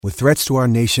With threats to our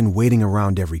nation waiting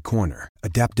around every corner,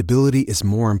 adaptability is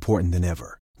more important than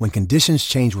ever. When conditions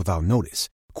change without notice,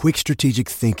 quick strategic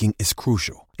thinking is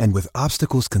crucial. And with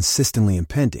obstacles consistently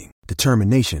impending,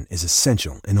 determination is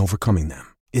essential in overcoming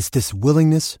them. It's this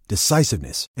willingness,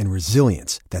 decisiveness, and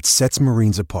resilience that sets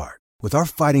Marines apart. With our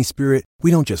fighting spirit, we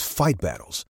don't just fight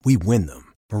battles, we win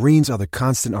them. Marines are the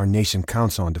constant our nation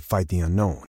counts on to fight the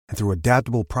unknown. And through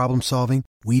adaptable problem solving,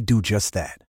 we do just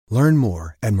that. Learn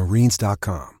more at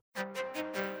marines.com.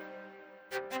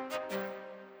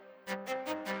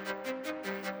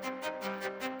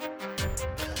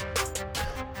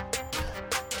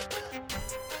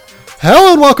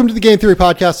 Hello and welcome to the Game Theory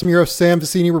Podcast. I'm your host, Sam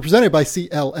Vicini. We're presented by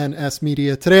CLNS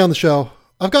Media. Today on the show,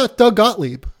 I've got Doug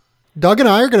Gottlieb. Doug and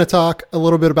I are going to talk a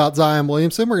little bit about Zion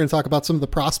Williamson. We're going to talk about some of the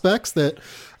prospects that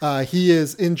he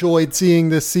has enjoyed seeing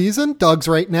this season. Doug's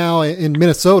right now in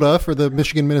Minnesota for the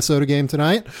Michigan-Minnesota game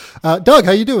tonight. Doug,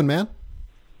 how you doing, man?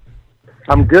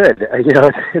 I'm good.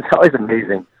 It's always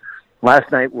amazing.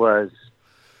 Last night was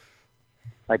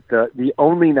like the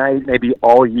only night maybe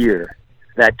all year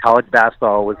that college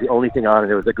basketball was the only thing on,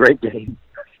 and it was a great game.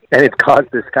 And it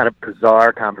caused this kind of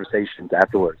bizarre conversations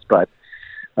afterwards. But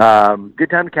good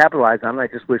time to capitalize on it. I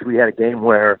just wish we had a game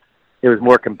where it was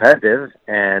more competitive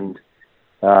and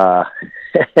and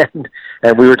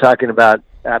we were talking about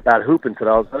hoop instead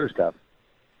of all this other stuff.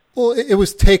 Well, it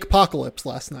was take apocalypse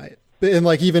last night. And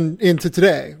like even into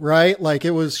today, right? Like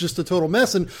it was just a total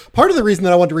mess. And part of the reason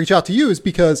that I wanted to reach out to you is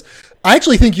because I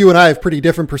actually think you and I have pretty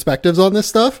different perspectives on this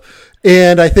stuff.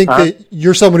 And I think that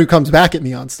you're someone who comes back at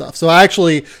me on stuff. So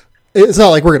it's not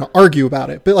like we're going to argue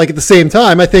about it, but like at the same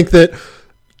time, I think that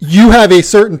you have a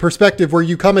certain perspective where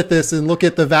you come at this and look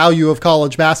at the value of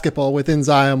college basketball within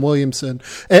Zion Williamson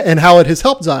and how it has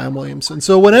helped Zion Williamson.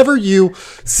 So whenever you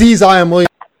see Zion Williamson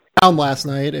down last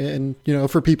night, and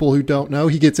for people who don't know,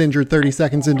 he gets injured 30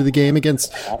 seconds into the game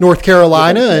against North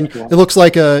Carolina, and it looks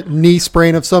like a knee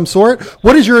sprain of some sort.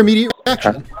 What is your immediate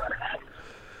reaction?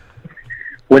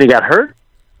 When he got hurt?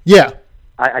 Yeah.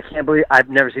 I can't believe I've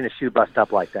never seen a shoe bust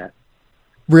up like that.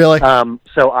 Really?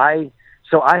 So I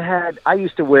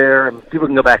used to wear, people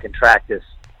can go back and track this.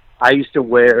 I used to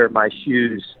wear my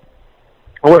shoes,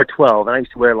 I wore a 12, and I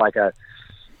used to wear like a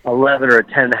 11 or a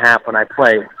 10.5 when I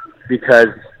played because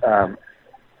I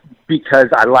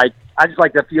just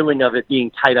like the feeling of it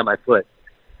being tight on my foot,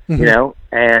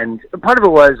 and part of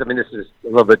it was, this is a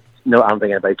little bit, I don't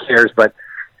think anybody cares, but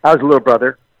I was a little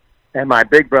brother, and my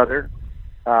big brother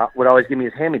would always give me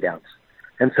his hand-me-downs.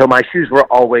 And so my shoes were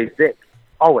always big,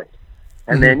 always.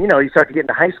 And then, you start to get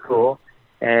into high school,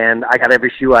 and I got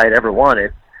every shoe I had ever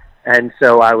wanted. And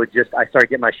so I started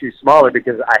getting my shoes smaller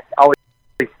because I always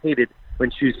hated when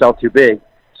shoes felt too big.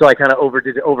 So I kind of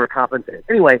overcompensated.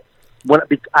 Anyway,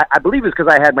 I believe it's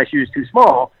because I had my shoes too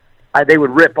small, they would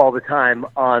rip all the time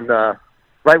on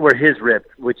right where his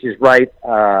ripped, which is right,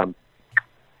 I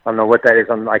don't know what that is,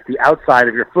 on like the outside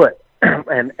of your foot.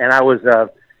 and I was kind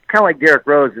of like Derrick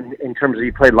Rose in terms of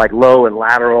he played like low and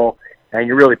lateral, and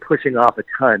you're really pushing off a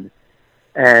ton.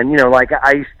 And,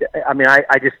 I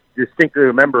just distinctly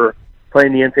remember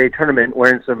playing the NCAA tournament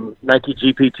wearing some Nike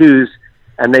GP2s,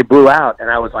 and they blew out, and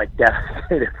I was like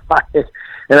devastated by it.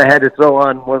 And I had to throw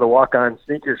on one of the walk-on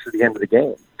sneakers for the end of the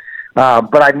game.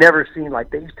 But I've never seen,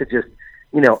 they used to just,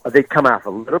 they'd come off a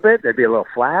little bit, there'd be a little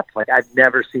flap. I've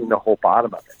never seen the whole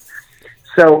bottom of it.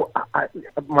 So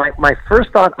my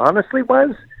first thought, honestly,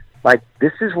 was,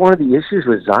 this is one of the issues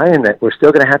with Zion that we're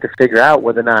still going to have to figure out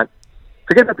whether or not,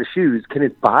 forget about the shoes, can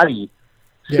his body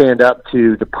stand up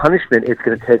to the punishment it's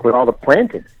going to take with all the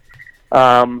planting?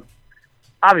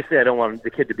 Obviously, I don't want the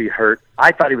kid to be hurt.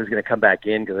 I thought he was going to come back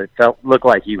in because it looked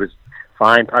like he was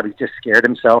fine, probably just scared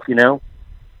himself,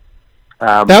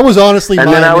 That was honestly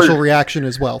my initial reaction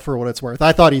as well, for what it's worth.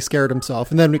 I thought he scared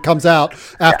himself. And then it comes out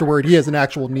afterward, he has an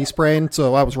actual knee sprain,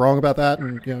 so I was wrong about that,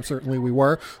 and certainly we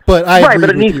were. But I agree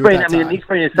but a with knee you sprain, at that time. a knee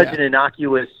sprain is such an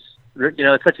innocuous,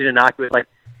 it's such an innocuous,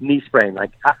 knee sprain.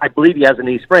 I believe he has a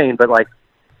knee sprain, but,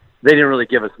 they didn't really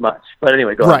give us much. But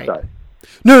anyway, go ahead. Sorry.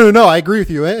 No, I agree with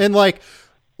you. And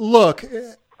look,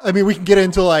 we can get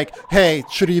into, hey,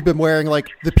 should he have been wearing,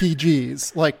 the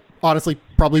PGs? Honestly,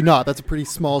 probably not. That's a pretty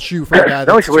small shoe for a guy.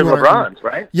 No, he should wear LeBrons,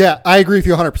 right? Yeah, I agree with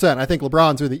you 100%. I think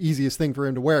LeBrons are the easiest thing for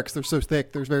him to wear because they're so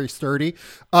thick. They're very sturdy.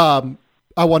 I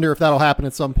wonder if that'll happen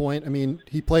at some point.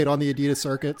 He played on the Adidas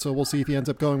circuit, so we'll see if he ends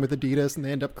up going with Adidas and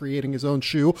they end up creating his own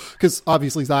shoe because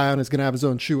obviously Zion is going to have his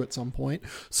own shoe at some point.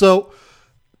 So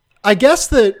I guess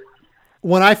that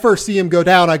when I first see him go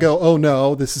down, I go, oh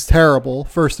no, this is terrible,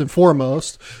 first and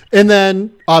foremost. And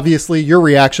then obviously your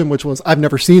reaction, which was, I've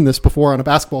never seen this before on a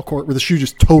basketball court where the shoe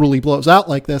just totally blows out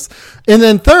like this. And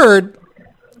then third,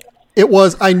 It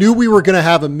was, I knew we were going to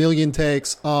have a million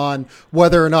takes on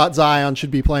whether or not Zion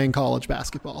should be playing college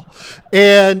basketball.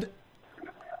 And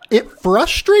it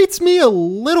frustrates me a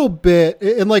little bit.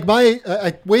 And like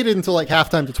I waited until like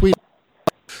halftime to tweet.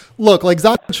 Look, like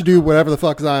Zion should do whatever the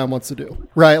fuck Zion wants to do,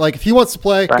 right? Like if he wants to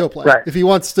play, go play. Right. If he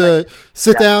wants to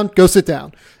sit down, go sit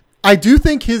down. I do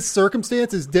think his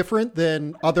circumstance is different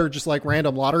than other just like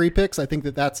random lottery picks. I think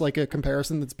that that's like a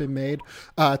comparison that's been made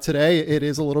today. It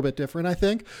is a little bit different, I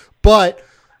think. But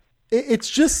it's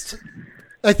just,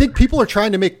 I think people are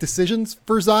trying to make decisions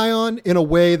for Zion in a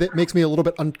way that makes me a little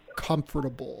bit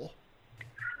uncomfortable.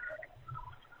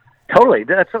 Totally.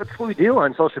 That's what we do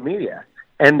on social media.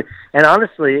 And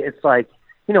honestly, it's like,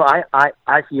 you know,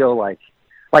 I feel like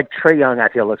Trae Young, I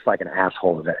feel looks like an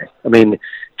asshole today. I mean,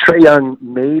 Trae Young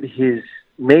made his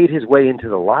way into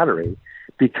the lottery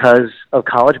because of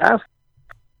college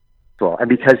basketball and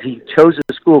because he chose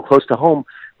a school close to home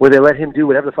where they let him do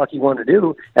whatever the fuck he wanted to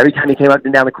do every time he came up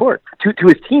and down the court. To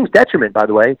his team's detriment, by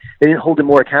the way. They didn't hold him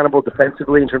more accountable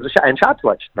defensively in terms of shot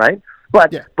selection, right?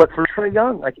 But for Trae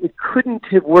Young, like, it couldn't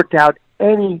have worked out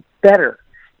any better.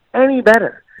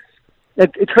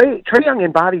 Like, Trae Young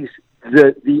embodies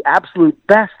the absolute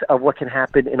best of what can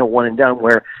happen in a one and done,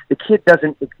 where the kid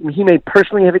doesn't. He may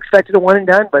personally have expected a one and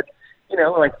done, but you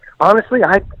know, like, honestly,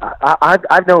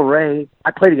 I've known Ray.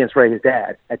 I played against Ray, his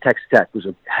dad, at Texas Tech. He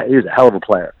was a hell of a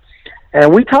player,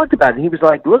 and we talked about it. And he was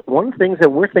like, "Look, one of the things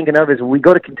that we're thinking of is when we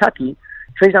go to Kentucky,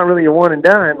 Trae's not really a one and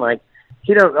done. Like,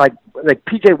 you know, like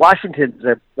P.J. Washington's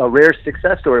a rare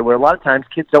success story where a lot of times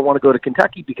kids don't want to go to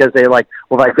Kentucky because they're like,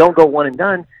 well, if I don't go one and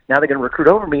done, now they're going to recruit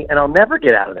over me, and I'll never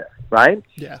get out of there." Right?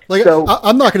 Yeah. Like, so,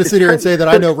 I'm not going to sit here and say that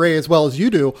I know Ray as well as you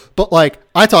do, but like,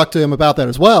 I talked to him about that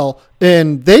as well.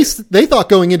 And they thought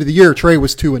going into the year, Trae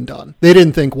was 2 and done. They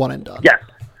didn't think 1 and done. Yes.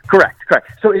 Correct.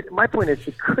 So my point is,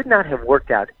 it could not have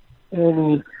worked out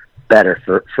any better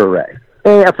for Ray,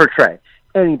 for Trae,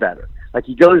 any better. Like,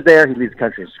 he goes there, he leads the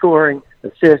country in scoring,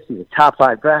 assists, he's a top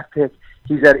 5 draft pick.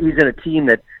 He's in a team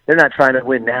that they're not trying to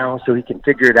win now, so he can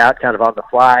figure it out kind of on the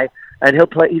fly. And he's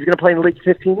going to play in the league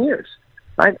 15 years.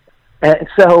 Right? And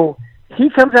so he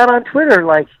comes out on Twitter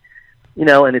like, you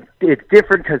know, and it's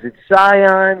different because it's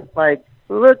Zion. Like,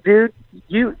 look, dude,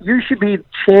 you should be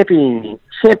championing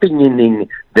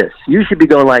this. You should be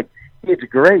going like, it's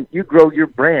great. You grow your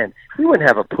brand. He wouldn't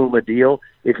have a Puma deal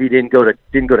if he didn't go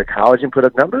to college and put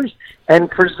up numbers. And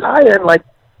for Zion, like,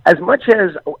 as much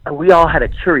as we all had a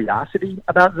curiosity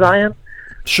about Zion,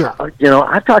 sure, you know,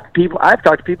 I've talked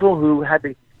to people who had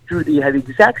the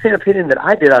exact same opinion that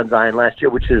I did on Zion last year,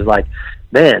 which is like,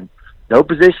 man, no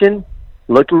position,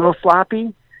 looked a little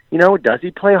sloppy. You know, does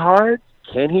he play hard?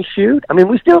 Can he shoot? I mean,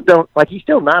 we still don't, like, he's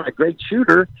still not a great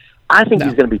shooter. I think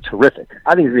he's going to be terrific.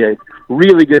 I think he's going to be a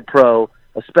really good pro,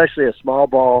 especially a small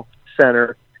ball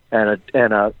center and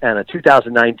a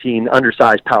 2019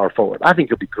 undersized power forward. I think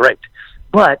he'll be great.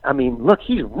 But I mean, look,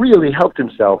 he's really helped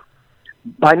himself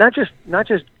by not just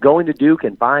going to Duke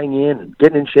and buying in and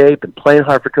getting in shape and playing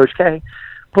hard for Coach K.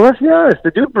 But let's be honest,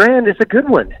 the Duke brand is a good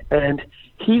one, and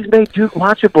he's made Duke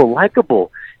watchable,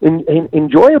 likable,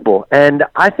 enjoyable. And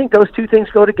I think those two things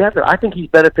go together. I think he's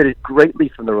benefited greatly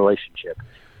from the relationship.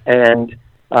 And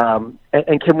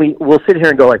we'll sit here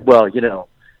and go like, well, you know,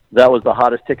 that was the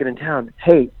hottest ticket in town.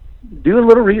 Hey, do a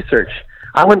little research.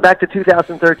 I went back to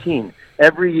 2013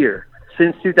 every year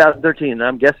since 2013, and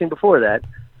I'm guessing before that,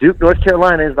 Duke, North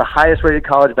Carolina is the highest-rated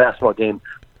college basketball game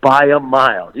by a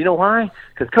mile. Do you know why?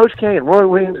 Because Coach K and Roy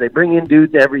Williams, they bring in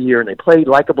dudes every year, and they play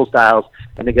likable styles,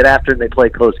 and they get after it, and they play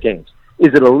close games. Is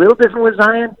it a little different with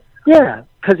Zion? Yeah,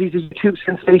 because he's a YouTube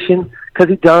sensation, because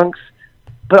he dunks,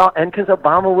 and because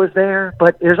Obama was there.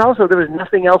 But there was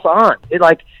nothing else on. It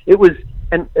was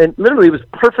literally it was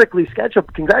perfectly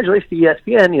scheduled. Congratulations to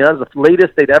ESPN. You know, that was the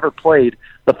latest they'd ever played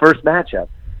the first matchup.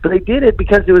 But they did it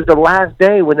because it was the last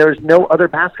day when there was no other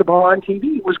basketball on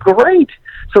TV. It was great.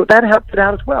 So that helped it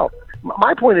out as well.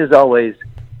 My point is always,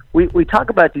 we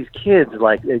talk about these kids,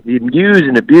 like, use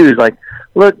and abuse. Like,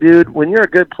 look, dude, when you're a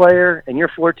good player and you're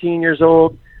 14 years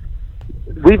old,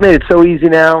 we've made it so easy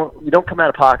now. You don't come out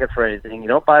of pocket for anything. You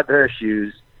don't buy a pair of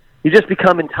shoes. You just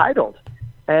become entitled.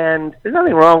 And there's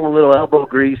nothing wrong with a little elbow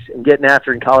grease and getting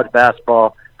after in college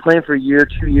basketball, playing for a year,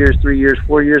 2 years, 3 years,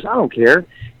 4 years. I don't care.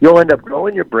 You'll end up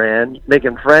growing your brand,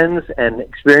 making friends and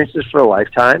experiences for a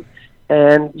lifetime,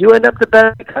 and you end up the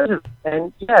best because of it.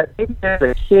 And, yeah, maybe there's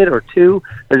a kid or two,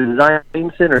 there's a Zion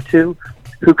Williamson or two,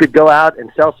 who could go out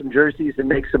and sell some jerseys and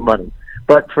make some money.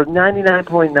 But for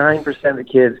 99.9% of the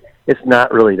kids, it's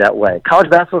not really that way. College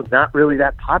basketball is not really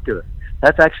that popular.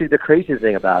 That's actually the crazy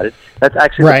thing about it. That's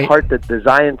actually the part that the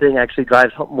Zion thing actually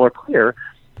drives home more clear.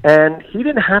 And he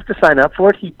didn't have to sign up for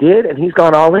it. He did, and he's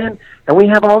gone all in. And we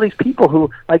have all these people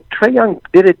who, like Trae Young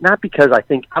did it not because I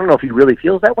don't know if he really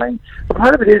feels that way, but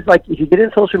part of it is, like, if you get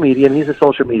in social media, and he's a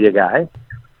social media guy,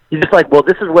 you're just like, well,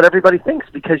 this is what everybody thinks,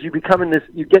 because you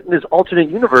get in this alternate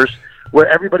universe where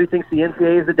everybody thinks the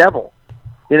NCAA is the devil.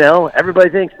 You know, everybody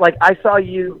thinks, like, I saw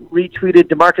you retweeted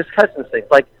DeMarcus Cousins things.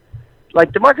 Like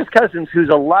DeMarcus Cousins, who's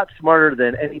a lot smarter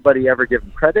than anybody ever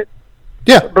given credit.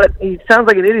 Yeah. But he sounds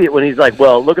like an idiot when he's like,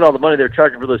 well, look at all the money they're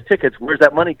charging for those tickets. Where's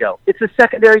that money go? It's a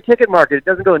secondary ticket market. It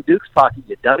doesn't go in Duke's pocket,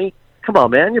 you dummy. Come on,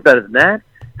 man. You're better than that.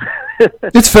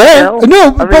 It's fair. You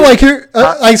know? But like here,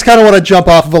 I just kind of want to jump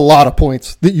off of a lot of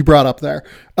points that you brought up there.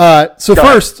 So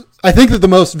first, I think that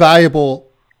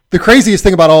the craziest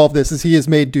thing about all of this is he has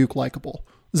made Duke likable.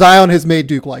 Zion has made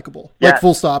Duke likable. Yes. Like,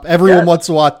 full stop. Everyone wants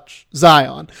to watch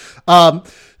Zion.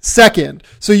 Second,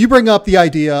 so you bring up the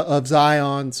idea of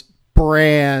Zion's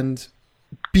brand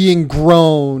being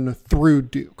grown through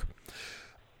Duke.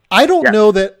 I don't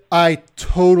know that I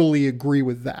totally agree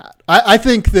with that. I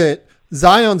think that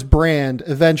Zion's brand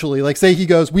eventually, like, say he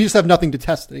goes, we just have nothing to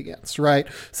test it against, right?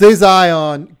 Say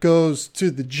Zion goes to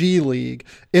the G League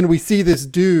and we see this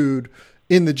dude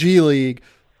in the G League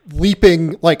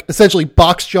leaping, like, essentially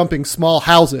box jumping small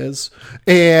houses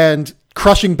and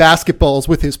crushing basketballs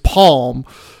with his palm.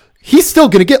 He's still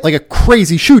going to get, like, a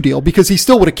crazy shoe deal because he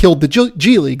still would have killed the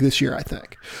G League this year, I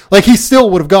think. Like, he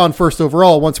still would have gone first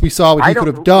overall once we saw what he could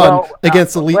have done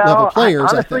against elite level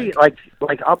players. Honestly, I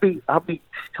think. I'll be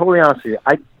totally honest with you.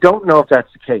 I don't know if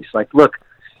that's the case. Like, look,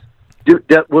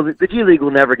 the G League will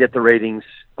never get the ratings.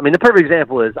 I mean, the perfect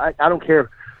example is I don't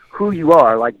care who you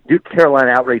are. Like, Duke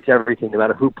Carolina outrates everything, no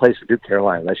matter who plays for Duke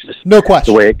Carolina. That's just no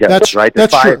question the way it goes, right?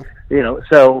 That's true. You know,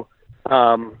 so.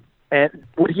 And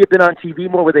would he have been on TV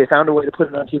more? Would they have found a way to put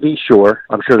it on TV? Sure.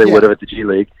 I'm sure they would have at the G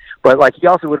League. But, like, he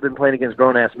also would have been playing against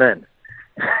grown-ass men.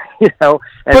 You know?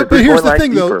 And but here's the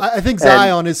thing, though. I think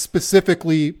Zion is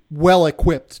specifically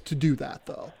well-equipped to do that,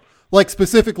 though. Like,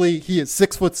 specifically, he is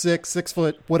 6'6", 6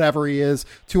 foot, whatever he is,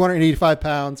 285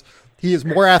 pounds. He is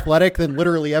more athletic than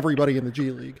literally everybody in the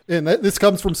G League. And this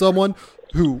comes from someone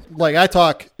who, like, I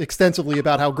talk extensively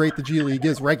about how great the G League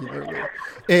is regularly.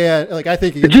 And, like, I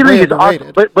think the G League is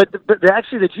awesome, but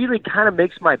actually the G League kind of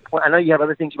makes my point. I know you have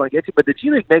other things you want to get to, but the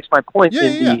G League makes my point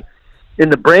in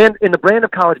the brand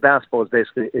of college basketball is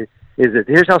basically is that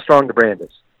here's how strong the brand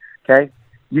is. Okay?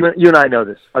 You and I know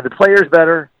this. Are the players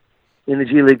better in the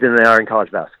G League than they are in college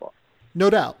basketball?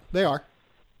 No doubt. They are.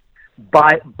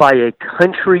 By a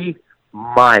country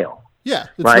mile. Yeah,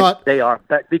 it's right? not. They are,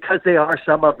 because they are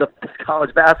some of the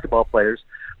college basketball players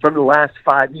from the last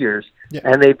 5 years,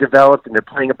 and they've developed and they're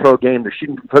playing a pro game. They're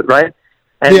shooting, right?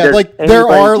 And there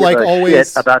are like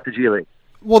always about the G League.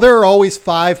 Well, there are always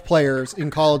 5 players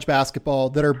in college basketball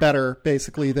that are better,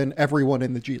 basically, than everyone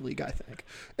in the G League. I think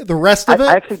the rest of it.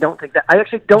 I actually don't think that. I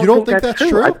actually don't. You don't think that's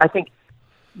true? I think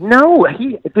no.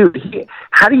 He's hit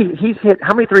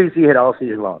how many threes he hit all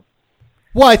season long?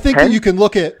 Well, I think that you can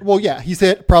look at, he's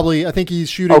hit probably, I think he's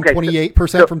shooting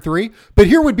 28% from 3. But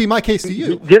here would be my case to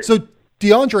you. So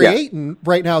DeAndre Ayton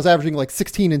right now is averaging like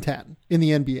 16 and 10 in the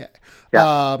NBA.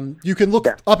 Yeah. You can look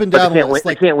up and down the list.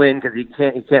 They can't win because he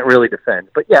can't really defend.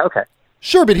 But yeah, okay.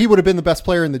 Sure, but he would have been the best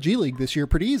player in the G League this year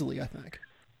pretty easily, I think.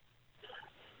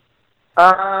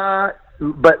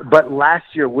 But last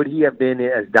year, would he have been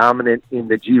as dominant in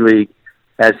the G League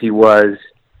as he was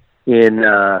in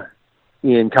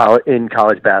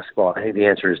college basketball? I think the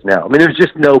answer is no. I mean, there's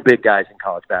just no big guys in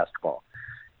college basketball.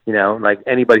 You know, like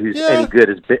anybody who's any good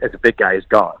as a big guy is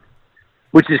gone,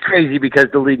 which is crazy because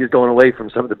the league is going away from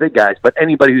some of the big guys. But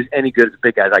anybody who's any good as a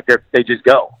big guy, like they just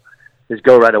go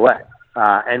right away.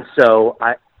 And so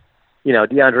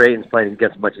DeAndre Ayton's playing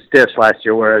against a bunch of stiffs last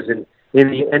year, whereas in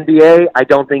the NBA, I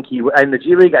don't think in the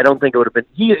G League, I don't think it would have been.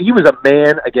 He was a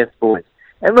man against boys.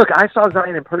 And look, I saw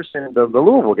Zion in person in the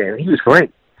Louisville game. He was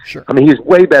great. Sure. I mean, he was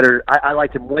way better. I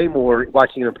liked him way more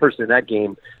watching him in person in that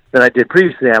game than I did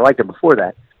previously. I liked him before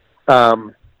that.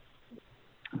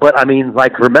 But I mean,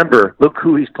 like, remember, look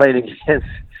who he's playing against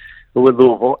with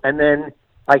Louisville. And then,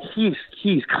 like, he's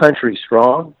country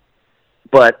strong,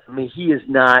 but I mean, he does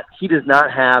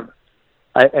not have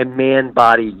a man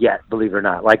body yet, believe it or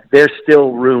not. Like, there's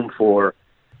still room for,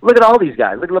 look at all these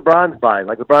guys. Look at LeBron's body.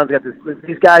 Like, LeBron's got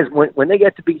these guys, when they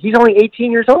get to be, he's only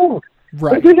 18 years old.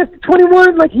 Right. Like, he gets to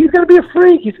 21, like, he's going to be a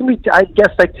freak. He's going to be, I guess,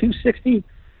 like 260,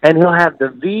 and he'll have the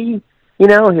V,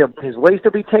 his waist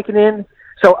will be taken in.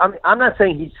 So I'm not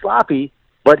saying he's sloppy,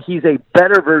 but he's a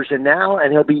better version now,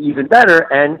 and he'll be even better.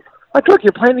 And, like, look,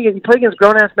 you play against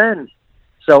grown-ass men.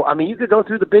 So, I mean, you could go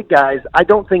through the big guys. I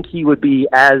don't think he would be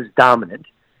as dominant.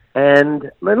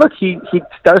 And look, he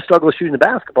does struggle shooting the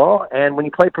basketball, and when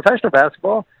he played professional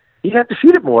basketball, he'd have to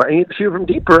shoot it more, and he'd have to shoot it from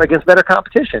deeper against better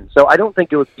competition. So I don't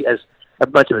think it would be as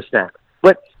much of a snap.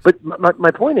 But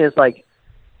my point is, like,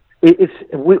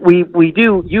 we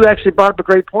do. You actually brought up a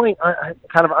great point,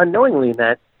 kind of unknowingly, in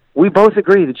that we both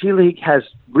agree the G League has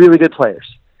really good players,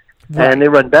 right, and they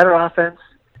run better offense.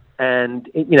 And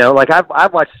like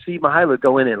I've watched Steve Mihailu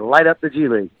go in and light up the G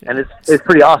League, and it's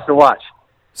pretty awesome to watch.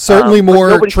 Certainly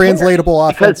more translatable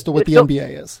offense to what the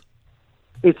NBA is.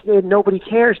 Nobody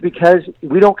cares because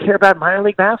we don't care about minor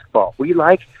league basketball. We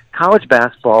like college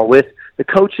basketball with the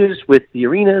coaches, with the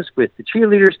arenas, with the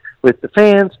cheerleaders, with the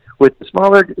fans, with the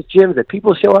smaller gyms that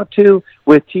people show up to,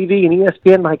 with TV and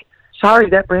ESPN. Like, sorry,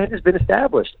 that brand has been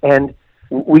established, and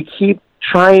we keep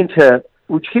trying to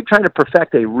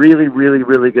perfect a really, really,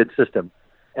 really good system.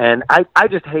 And I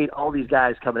just hate all these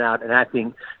guys coming out and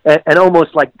acting and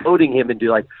almost like goading him into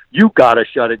like, you got to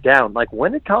shut it down. Like,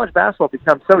 when did college basketball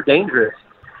become so dangerous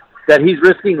that he's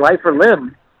risking life or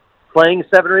limb playing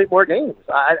 7 or 8 more games?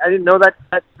 I didn't know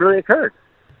that really occurred.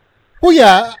 Well,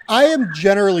 yeah, I am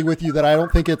generally with you that I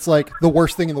don't think it's like the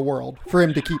worst thing in the world for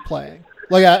him to keep playing.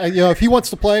 Like, if he wants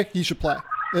to play, he should play.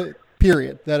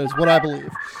 Period. That is what I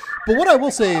believe. But what I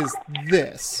will say is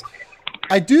this.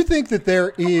 I do think that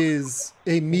there is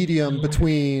a medium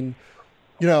between,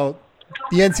 the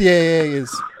NCAA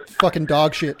is fucking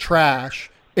dog shit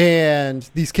trash and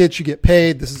these kids should get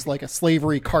paid. This is like a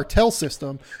slavery cartel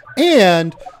system.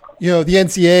 And, the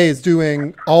NCAA is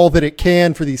doing all that it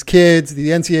can for these kids. The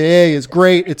NCAA is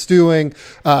great. It's doing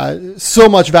so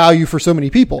much value for so many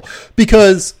people.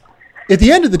 Because at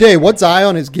the end of the day, what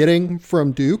Zion is getting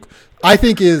from Duke, I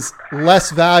think, is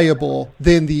less valuable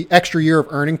than the extra year of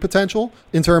earning potential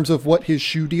in terms of what his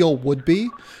shoe deal would be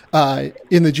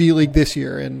in the G League this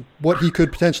year and what he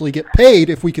could potentially get paid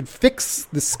if we could fix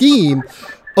the scheme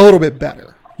a little bit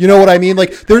better. You know what I mean?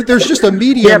 Like, there's just a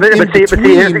medium in between here's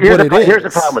the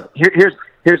problem with it.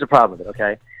 Here's the problem with it,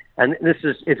 okay? And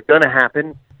it's going to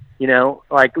happen.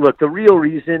 Like, look, the real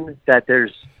reason that there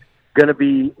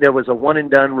was a one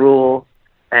and done rule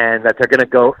and that they're going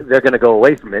to go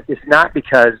away from it. It's not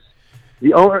because the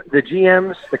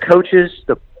GMs, the coaches,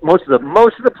 most of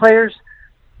the players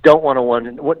don't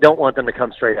want them to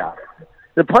come straight out.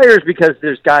 The players, because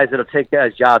there's guys that'll take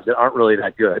guys' jobs that aren't really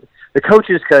that good. The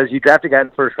coaches, because you draft a guy in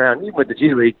the first round, even with the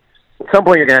G League, at some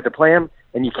point you're going to have to play him,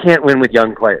 and you can't win with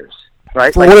young players,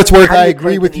 right? For what it's worth, I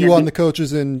agree with you on the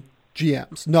coaches and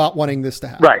GMs not wanting this to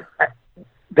happen. Right.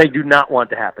 They do not want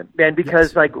to happen. And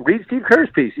because, read Steve Kerr's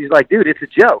piece. He's like, dude, it's a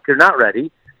joke. They're not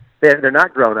ready. They're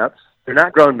not grown-ups. They're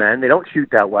not grown men. They don't shoot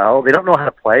that well. They don't know how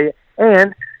to play.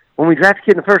 And when we draft a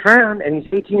kid in the first round and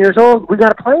he's 18 years old, we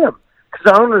got to play him. Because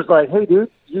the owner's like, hey,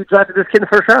 dude, you drafted this kid in the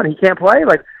first round. He can't play?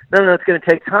 Like, no, it's going to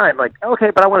take time. Like,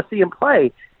 okay, but I want to see him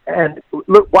play. And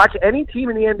look, watch any team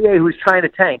in the NBA who's trying to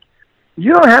tank.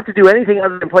 You don't have to do anything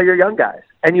other than play your young guys.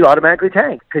 And you automatically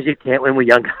tank because you can't win with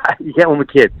young guys. You can't win with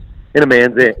kids in a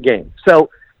man's game. So,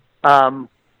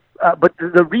 but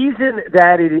the reason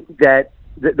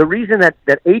the reason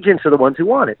that agents are the ones who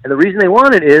want it, and the reason they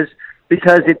want it is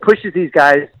because it pushes these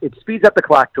guys, it speeds up the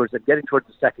clock towards them getting towards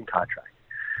the second contract.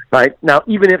 Right now,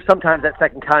 even if sometimes that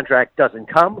second contract doesn't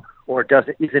come or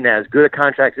isn't as good a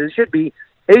contract as it should be,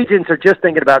 agents are just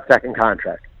thinking about second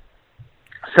contract.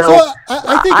 So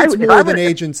I think it's more than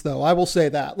agents, though. I will say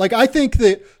that. Like, I think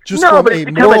that just from a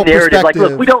moral perspective, like,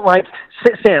 look, we don't like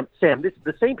Sam.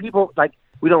 The same people, like,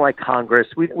 we don't like Congress.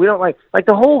 We don't like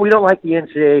the whole. We don't like the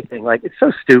NCAA thing. Like, it's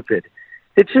so stupid.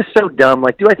 It's just so dumb.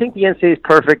 Like, do I think the NCAA is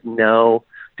perfect? No.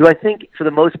 Do I think for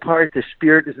the most part the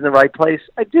spirit is in the right place?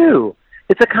 I do.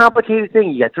 It's a complicated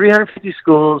thing. You got 350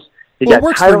 schools. It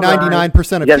works for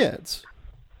 99% of kids.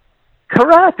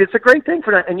 Correct. It's a great thing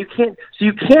for that, and you can't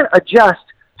adjust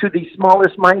to the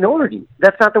smallest minority.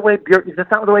 That's not the way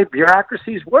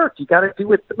bureaucracies work. You got to do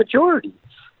with the majority,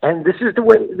 and this is the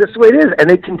way it is. And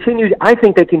I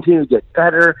think they continue to get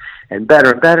better and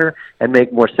better and better and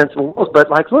make more sensible rules. But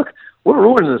look, we're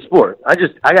ruining the sport. I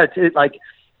got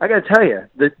to tell you,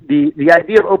 the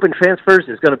idea of open transfers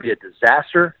is going to be a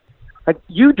disaster. Like,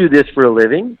 you do this for a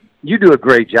living. You do a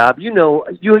great job.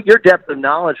 Your depth of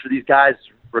knowledge for these guys,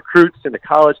 recruits into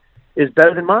college, is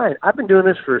better than mine. I've been doing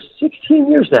this for 16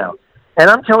 years now. And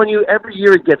I'm telling you, every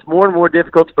year it gets more and more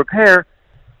difficult to prepare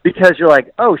because you're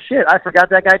like, oh, shit, I forgot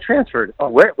that guy transferred. Oh,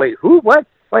 wait, who? What?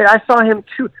 Wait, I saw him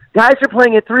too. Guys are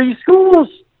playing at 3 schools.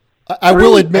 I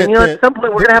will admit that at some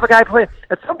point we're going to have a guy play.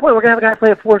 At some point we're going to have a guy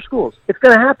play at 4 schools. It's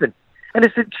going to happen. And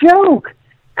it's a joke.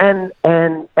 And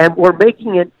we're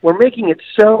making it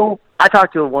so. I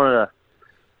talked to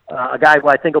a guy who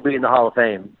I think will be in the Hall of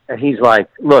Fame, and he's like,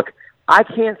 look, I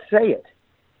can't say it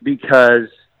because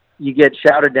you get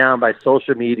shouted down by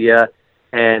social media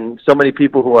and so many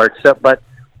people who are upset. But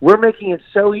we're making it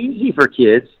so easy for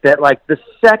kids that, like, the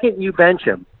second you bench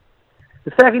them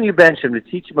to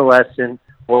teach them a lesson,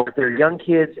 or if they're young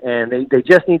kids and they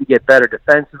just need to get better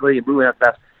defensively and moving up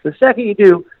fast, the second you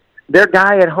do, their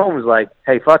guy at home is like,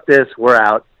 hey, fuck this, we're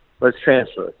out, let's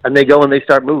transfer. And they go and they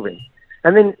start moving.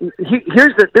 And then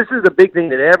this is the big thing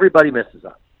that everybody misses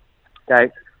on,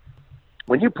 okay?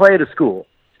 When you play at a school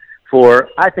for,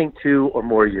 I think, 2 or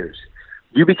more years,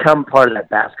 you become part of that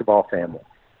basketball family.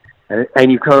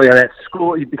 And you come to that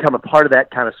school, you become a part of that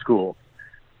kind of school,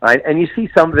 right? And you see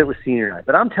some of it with senior night.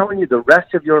 But I'm telling you, the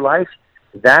rest of your life,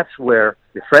 that's where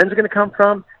your friends are going to come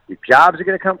from, your jobs are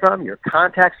going to come from, your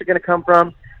contacts are going to come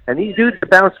from. And these dudes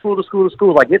bounce school to school to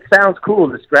school. Like, it sounds cool,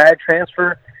 this grad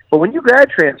transfer. But when you grad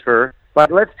transfer,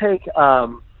 like, let's take,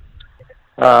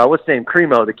 what's his name,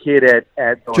 Cremo, the kid at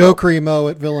Joe Cremo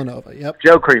at Villanova, yep.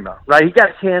 Joe Cremo, right? He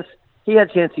had a chance,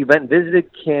 he went and visited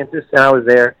Kansas, and I was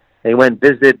there, and he went and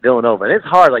visited Villanova. And it's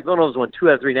hard. Like, Villanova's won 2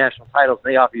 out of 3 national titles,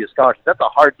 and they offer you a scholarship. That's a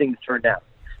hard thing to turn down,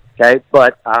 okay?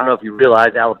 But I don't know if you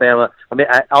realize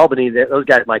Albany, those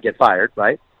guys might get fired,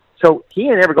 right? So he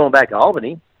ain't ever going back to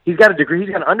Albany. He's got a degree.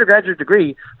 He's got an undergraduate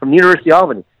degree from the University of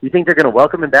Albany. You think they're going to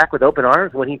welcome him back with open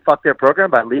arms when he fucked their program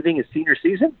by leaving his senior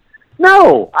season?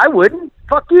 No, I wouldn't.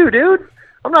 Fuck you, dude.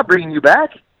 I'm not bringing you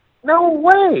back. No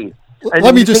way. And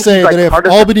let me just say that if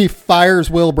Albany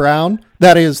fires Will Brown,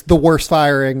 that is the worst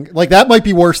firing. Like, that might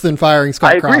be worse than firing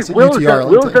Scott Cross at UT Arlington.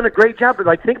 Will's done a great job, but,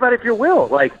 like, think about it if you're Will.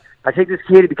 Like, I take this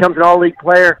kid, he becomes an all-league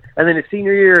player, and then his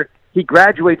senior year, he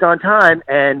graduates on time,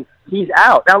 and he's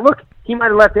out. Now, look, he might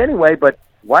have left anyway, but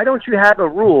why don't you have a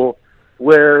rule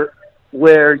where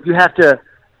you have to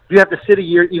sit a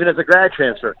year even as a grad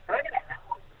transfer?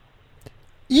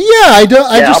 Yeah, I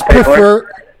just prefer.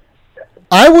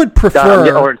 I would prefer. I'm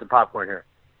getting ordering some popcorn here.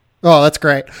 Oh, that's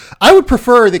great. I would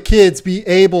prefer the kids be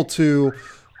able to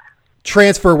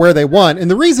transfer where they want,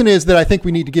 and the reason is that I think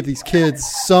we need to give these kids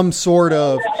some sort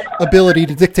of ability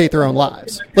to dictate their own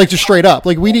lives, like, just straight up.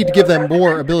 Like, we need to give them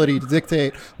more ability to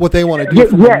dictate what they want to do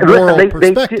from a moral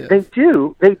perspective. They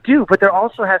do, but there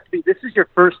also has to be. This is your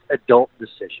first adult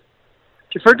decision.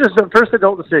 It's your first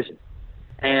adult decision,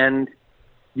 and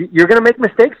you're going to make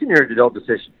mistakes in your adult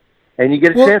decision. And you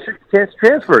get a chance to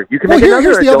transfer. You can make another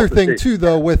here's the other thing, decision. too,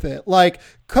 though, with it. Like,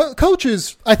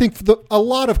 coaches, I think a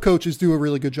lot of coaches do a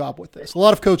really good job with this. A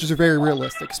lot of coaches are very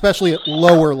realistic, especially at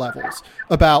lower levels,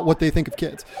 about what they think of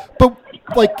kids. But,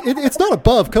 like, it's not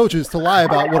above coaches to lie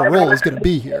about what a role is going to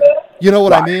be here. You know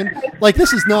what I mean? Like,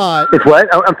 this is not... It's what?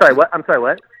 I'm sorry, what? I'm sorry,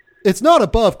 what? It's not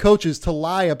above coaches to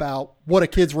lie about what a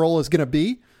kid's role is going to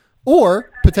be, or,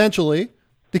 potentially...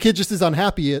 the kid just is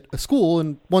unhappy at a school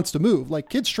and wants to move. Like,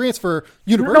 kids transfer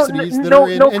universities that are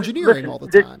in engineering all the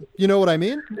time. You know what I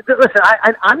mean? Listen,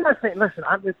 I'm not saying,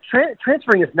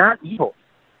 transferring is not evil.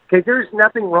 Okay, there's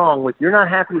nothing wrong with, you're not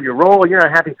happy with your role, you're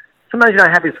not happy. Sometimes you're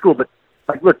not happy at school, but,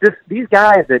 like, look, these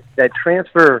guys that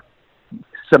transfer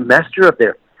semester of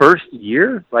their first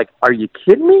year, like, are you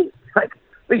kidding me? Like,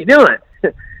 what are you doing?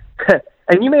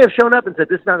 And you may have shown up and said,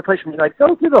 this is not the place for me. Like,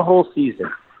 go through the whole season.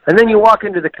 And then you walk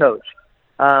into the coach.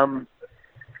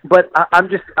 But I'm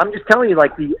just telling you,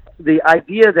 like, the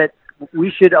idea that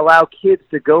we should allow kids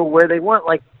to go where they want.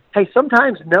 Like, hey,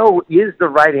 sometimes no is the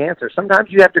right answer.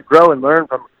 Sometimes you have to grow and learn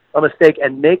from a mistake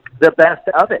and make the best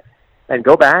of it and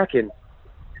go back. And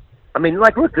I mean,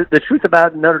 like, look, the truth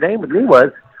about Notre Dame with me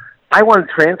was I wanted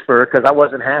to transfer because I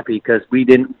wasn't happy because we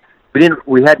didn't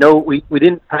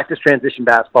practice transition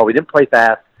basketball. We didn't play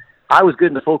fast. I was good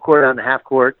in the full court and the half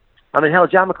court. I mean, hell,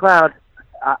 John McLeod.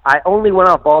 I only went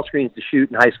off ball screens to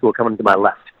shoot in high school coming to my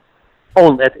left.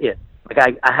 Only, that's it.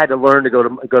 Like, I had to learn to go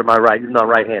to my right, even though I'm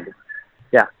right-handed.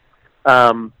 Yeah.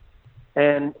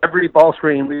 And every ball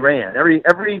screen we ran,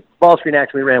 every ball screen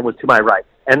action we ran was to my right.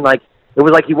 And, like, it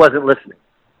was like he wasn't listening.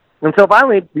 And so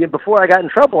finally, before I got in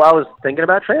trouble, I was thinking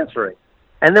about transferring.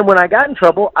 And then when I got in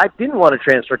trouble, I didn't want to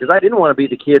transfer because I didn't want to be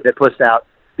the kid that pushed out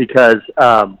because,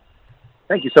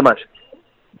 thank you so much,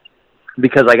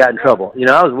 because I got in trouble. You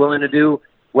know, I was willing to do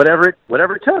whatever it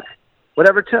took.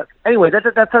 Anyway,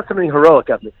 that's not something heroic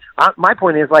of me. My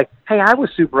point is, like, hey, I was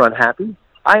super unhappy.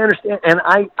 I understand, and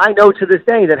I know to this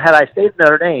day that had I stayed at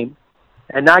Notre Dame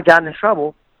and not gotten in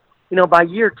trouble, you know, by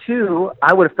year 2,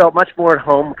 I would have felt much more at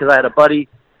home because I had a buddy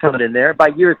coming in there. By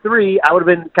year 3, I would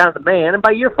have been kind of the man, and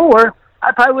by year 4,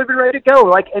 I probably would have been ready to go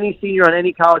like any senior on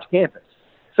any college campus.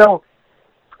 So,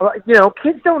 you know,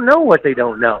 kids don't know what they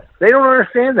don't know. They don't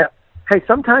understand that, hey,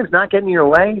 sometimes not getting in your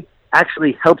way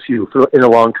actually helps you in the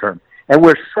long term. And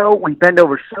we bend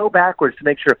over so backwards to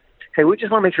make sure hey, we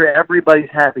just want to make sure everybody's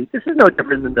happy. This is no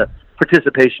different than the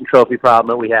participation trophy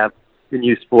problem that we have in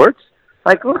youth sports.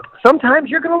 Like, look, sometimes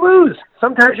you're going to lose.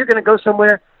 Sometimes you're going to go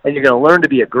somewhere and you're going to learn to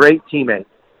be a great teammate.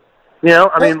 You know,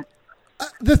 I mean,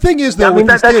 the thing is, though, with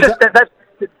these kids,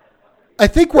 I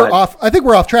think we're off. I think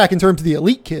we're off track in terms of the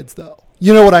elite kids, though.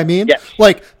 You know what I mean? Yes.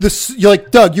 Like this, you're like,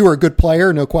 Doug, you were a good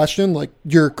player, no question. Like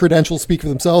your credentials speak for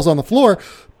themselves on the floor,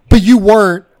 but you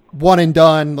weren't one and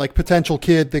done, like potential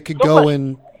kid that could go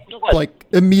and like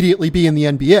immediately be in the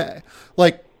NBA.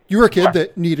 Like you were a kid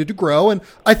that needed to grow, and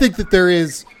I think that there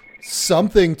is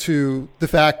something to the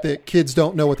fact that kids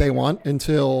don't know what they want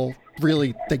until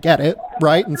really they get it,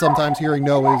 right? And sometimes hearing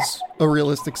no is a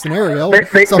realistic scenario.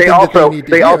 They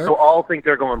also all think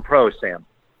they're going pro, Sam.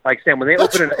 Like, Sam, when they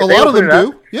open it, a lot of them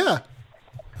do. Yeah.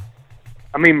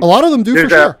 I mean, a lot of them do for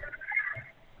sure.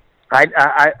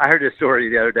 I heard a story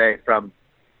the other day from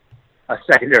a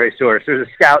secondary source. There's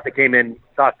a scout that came in,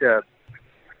 talked to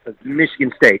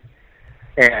Michigan State,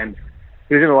 and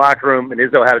he was in the locker room, and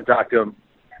Izzo had to talk to him.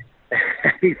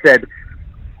 He said,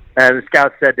 the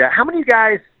scout said, how many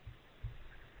guys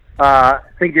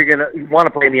think you're going to want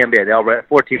to play in the NBA? They all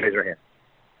 14 raised their hand.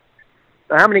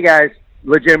 So how many guys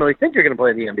legitimately think you're going to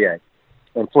play in the NBA?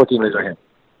 And 14 raised their hand.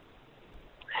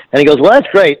 And he goes, well, that's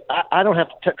great. I don't have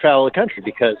to travel the country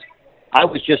because I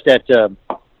was just at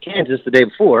Kansas the day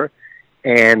before,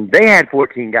 and they had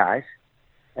 14 guys,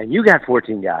 and you got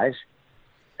 14 guys.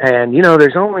 And, you know,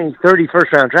 there's only 30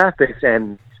 first-round draft picks,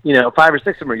 and, you know, 5 or 6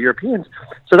 of them are Europeans.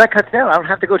 So that cuts down. I don't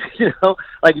have to go to, you know,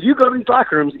 like if you go to these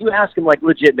locker rooms, you ask them, like,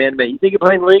 legit, man, you think you're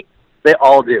playing in the league? They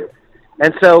all do.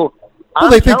 And so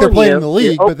well, they think they're playing in the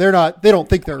league, but they don't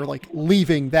think they're like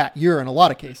leaving that year in a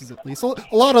lot of cases, at least. A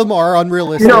lot of them are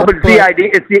unrealistic. No, but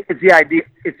it's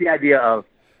the idea of,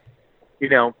 you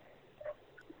know,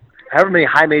 however many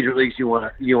high major leagues you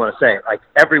want to say, like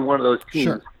every one of those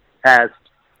teams has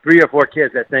 3 or 4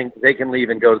 kids that think they can leave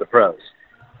and go to the pros.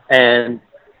 And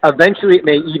eventually it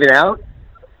may even out,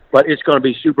 but it's going to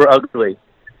be super ugly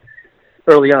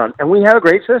early on. And we have a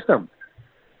great system.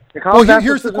 Well,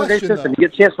 here's the question, though. You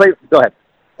get a chance to play. Go ahead.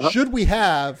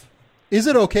 Is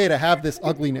it okay to have this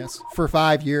ugliness for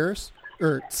 5 years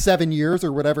or 7 years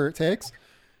or whatever it takes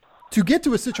to get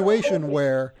to a situation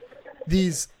where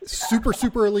these super,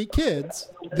 super elite kids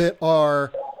that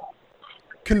are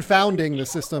confounding the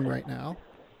system right now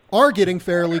are getting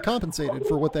fairly compensated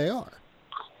for what they are?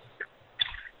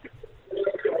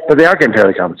 But they are getting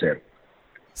fairly compensated.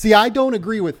 See, I don't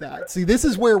agree with that. See, this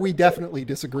is where we definitely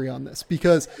disagree on this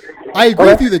because I agree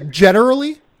with you that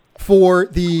generally for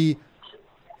the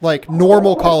like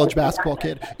normal college basketball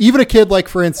kid, even a kid like,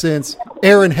 for instance,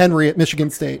 Aaron Henry at Michigan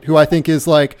State, who I think is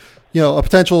like, you know, a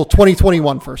potential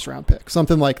 2021 first round pick,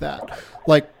 something like that.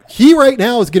 Like he right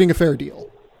now is getting a fair deal.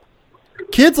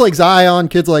 Kids like Zion,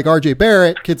 kids like RJ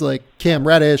Barrett, kids like Cam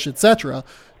Reddish, etc.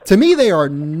 To me, they are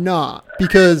not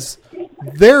because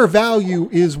their value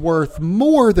is worth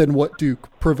more than what Duke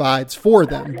provides for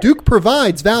them. Duke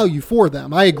provides value for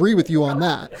them. I agree with you on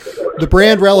that. The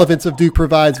brand relevance of Duke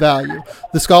provides value.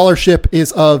 The scholarship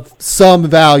is of some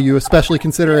value, especially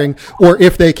considering, or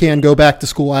if they can go back to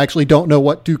school. I actually don't know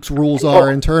what Duke's rules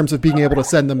are in terms of being able to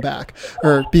send them back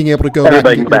or being able to go back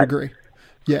and get a degree.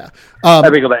 Yeah.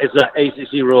 Everybody go back. It's an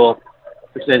ACC rule.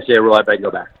 It's an NCAA rule. Everybody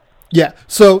go back. Yeah.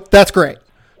 So that's great.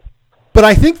 But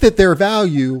I think that their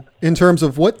value in terms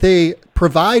of what they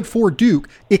provide for Duke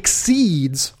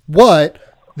exceeds what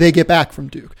they get back from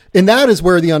Duke. And that is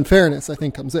where the unfairness, I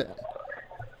think, comes in.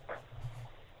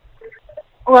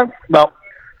 Well,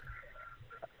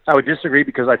 I would disagree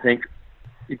because I think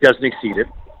it doesn't exceed it.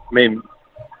 I mean,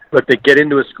 but they get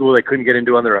into a school they couldn't get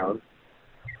into on their own.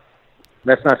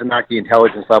 That's not to knock the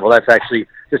intelligence level. That's actually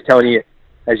just telling you,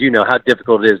 as you know, how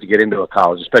difficult it is to get into a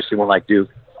college, especially one like Duke.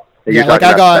 Yeah, like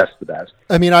I got the best.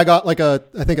 I mean, I got like I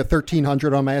think a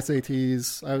 1300 on my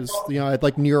SATs. I was, I had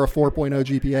like near a 4.0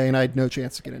 GPA and I had no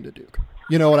chance to get into Duke.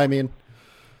 You know what I mean?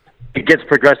 It gets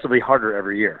progressively harder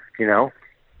every year, you know?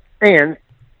 And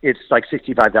it's like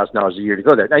 $65,000 a year to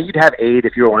go there. Now, you'd have aid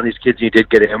if you were one of these kids and you did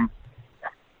get him.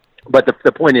 But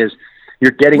the point is, you're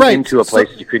getting into a place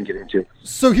that you couldn't get into.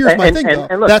 So here's my thing,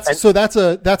 though. That's a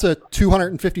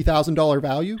 $250,000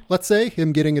 value. Let's say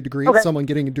him getting a degree, someone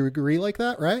getting a degree like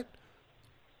that, right?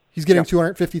 He's getting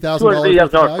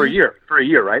 $250,000 for a year. For a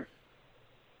year, right?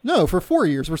 No, for 4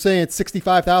 years. We're saying it's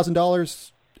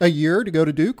 $65,000 a year to go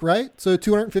to Duke, right? So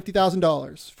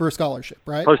 $250,000 for a scholarship,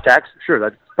 right? Post-tax, sure.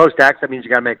 That post-tax, that means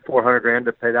you got to make $400,000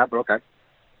 to pay that, but okay.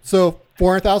 So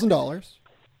 $400,000,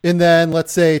 and then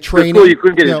let's say training. School you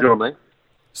couldn't get into normally.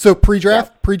 So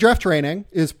pre-draft training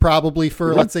is probably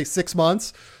for let's say 6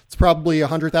 months. It's probably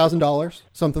 $100,000,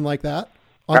 something like that.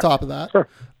 on top of that. Sure.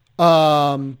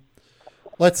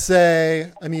 Let's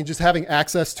say, I mean, just having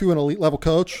access to an elite level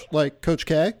coach like Coach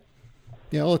K,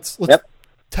 let's Yep.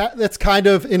 that's kind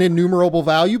of an innumerable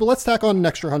value, but let's tack on an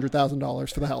extra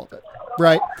 $100,000 for the hell of it,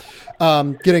 right?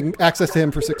 Getting access to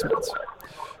him for 6 months.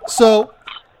 So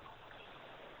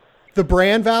the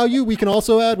brand value we can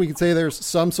also add. We can say there's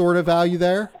some sort of value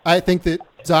there. I think that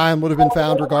Zion would have been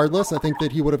found regardless. I think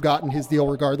that he would have gotten his deal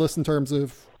regardless in terms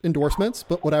of endorsements,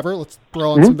 but whatever. Let's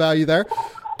throw on some value there.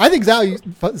 I think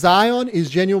Zion is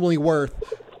genuinely worth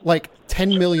like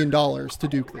 $10 million to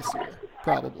Duke this year,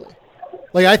 probably.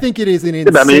 Like, I think it is an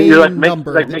insane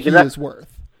number that he is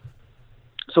worth.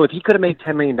 So if he could have made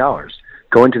 $10 million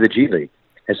going to the G League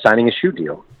and signing a shoe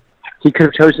deal, he could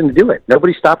have chosen to do it.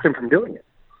 Nobody stopped him from doing it.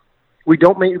 We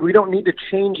don't need to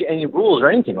change any rules or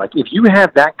anything. Like, if you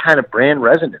have that kind of brand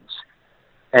resonance,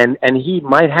 and he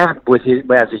might have as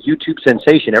a YouTube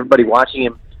sensation, everybody watching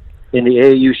him in the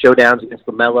AAU showdowns against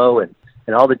LaMelo and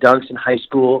all the dunks in high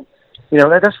school,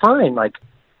 that's fine. Like,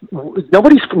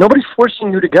 nobody's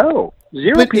forcing you to go.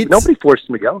 Nobody forced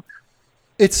him to go.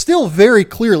 It's still very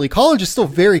clearly, college is still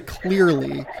very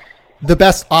clearly the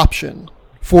best option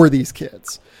for these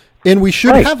kids. And we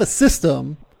should have a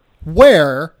system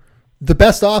where the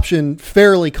best option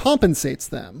fairly compensates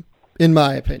them, in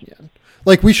my opinion.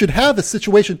 Like, we should have a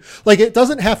situation, like, it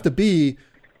doesn't have to be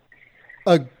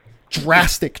a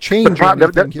drastic change or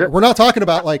anything here. We're not talking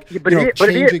about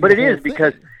changing. But it is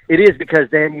because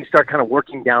then you start kind of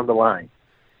working down the line,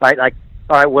 right? Like,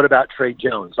 all right, what about Trey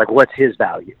Jones? Like, what's his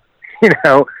value?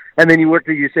 And then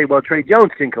you say, well, Trey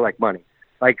Jones can collect money.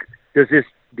 Like, does this?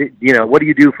 What do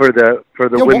you do for the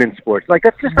women's sports? Like,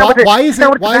 that's just not why is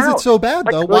it so bad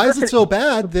though? Why is it so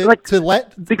bad that to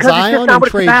let Zion and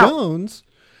Trey Jones?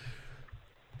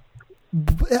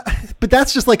 But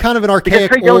that's just like kind of an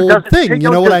archaic old thing. You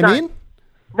know what I mean?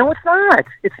 No, it's not.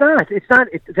 It's not. They've sat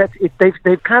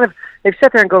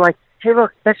there and go like, hey,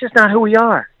 look, that's just not who we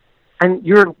are. And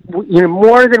you're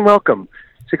more than welcome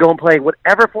to go and play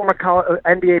whatever form of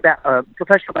NBA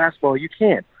professional basketball you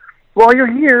can. While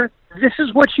you're here, this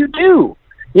is what you do.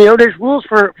 There's rules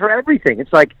for everything.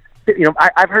 It's like,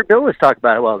 I've heard Bill talk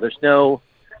about it. Well, there's no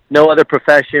other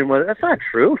profession. Well, that's not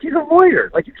true. He's a lawyer.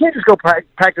 Like, you can't just go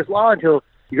practice law until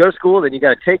you go to school. Then you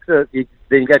got to take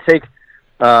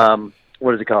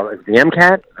what is it called? The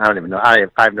MCAT? I don't even know. I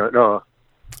have no.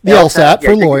 The LSAT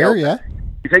for lawyer. Yeah.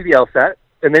 You take the LSAT,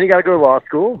 and then you got to go to law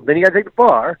school. Then you got to take the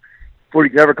bar before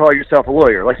you can ever call yourself a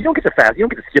lawyer. Like, you don't get to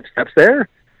skip steps there.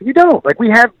 You don't. Like,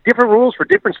 we have different rules for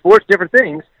different sports, different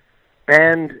things.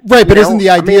 And right, but isn't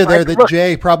the idea that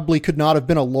Jay probably could not have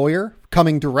been a lawyer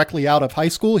coming directly out of high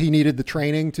school? He needed the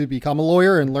training to become a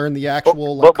lawyer and learn the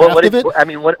actual craft of it. I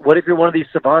mean, what if you're one of these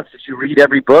savants that you read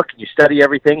every book and you study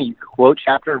everything and you quote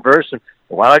chapter and verse, and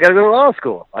why do I got to go to law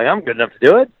school? Like, I'm good enough to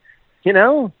do it,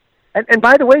 And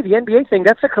by the way, the NBA thing,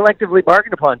 that's a collectively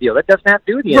bargained upon deal. That doesn't have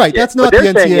to do with the NCAA. Right, that's not the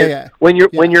NCAA.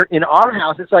 When you're in our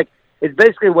house, it's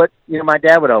basically what my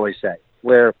dad would always say,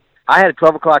 where I had a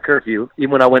 12 o'clock curfew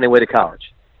even when I went away to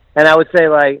college. And I would say,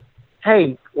 like,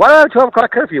 hey, why do I have a 12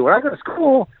 o'clock curfew? When I go to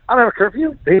school, I don't have a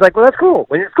curfew. And he's like, well, that's cool.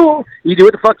 When you're in school, you do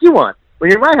what the fuck you want. When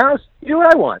you're in my house, you do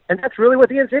what I want. And that's really what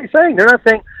the NCAA is saying.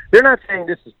 They're not saying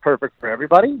this is perfect for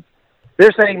everybody.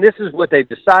 They're saying this is what they've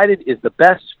decided is the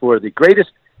best for the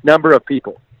greatest number of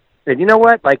people. And you know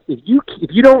what? Like, if you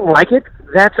don't like it,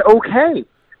 that's okay.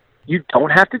 You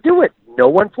don't have to do it. No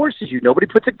one forces you. Nobody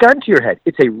puts a gun to your head.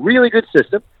 It's a really good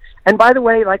system. And by the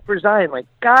way, like for Zion, like,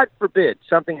 God forbid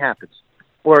something happens,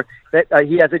 or that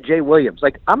he has a Jay Williams.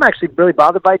 Like, I'm actually really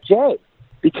bothered by Jay,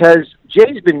 because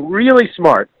Jay's been really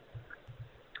smart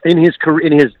in his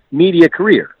media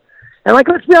career. And like,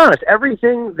 let's be honest,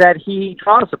 everything that he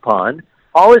draws upon,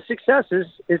 all his successes,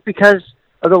 is because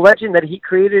of the legend that he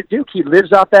created at Duke. He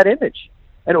lives off that image.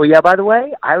 And oh yeah, by the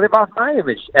way, I live off my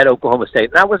image at Oklahoma State,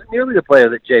 and I wasn't nearly the player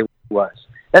that Jay was.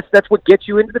 That's what gets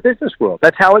you into the business world.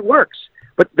 That's how it works.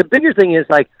 But the bigger thing is,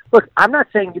 like, look, I'm not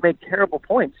saying you make terrible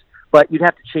points, but you'd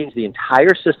have to change the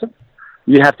entire system.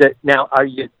 You have to now.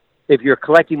 If you're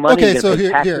collecting money, okay, so pay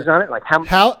taxes on it. Like how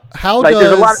like,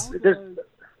 does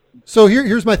so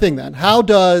here's my thing then. How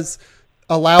does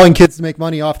allowing kids to make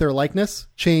money off their likeness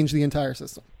change the entire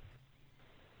system?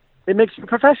 It makes you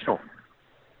professional.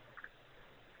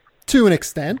 To an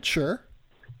extent, sure.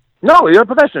 No, you're a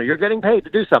professional. You're getting paid to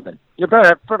do something. You're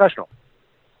professional.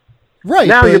 Right.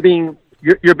 Now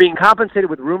you're being compensated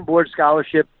with room, board,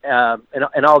 scholarship,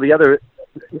 and all the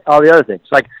other things.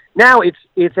 Like, now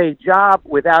it's a job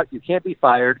you can't be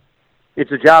fired.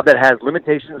 It's a job that has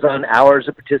limitations on hours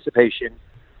of participation.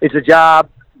 It's a job,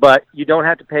 but you don't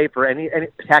have to pay for any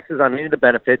taxes on any of the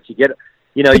benefits. You get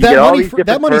You know, but you get all these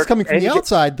that money's perks, coming from the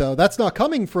outside, though. That's not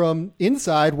coming from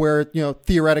inside, where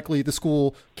theoretically the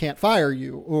school can't fire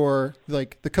you, or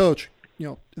like the coach.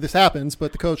 This happens,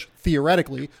 but the coach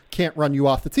theoretically can't run you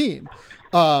off the team.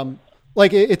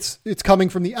 Like it's coming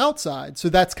from the outside, so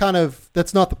that's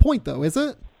not the point, though, is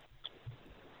it?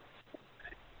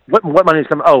 What money is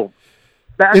coming? Oh,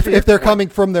 if they're coming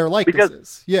from their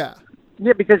likenesses, yeah,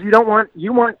 because you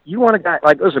want a guy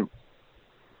like, listen.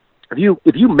 If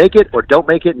you make it or don't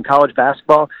make it in college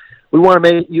basketball, we want to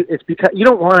make you. It's because you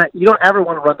don't ever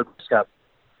want to run the risk of,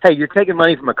 hey, you're taking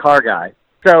money from a car guy.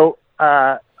 So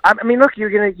I mean, look, you're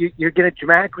gonna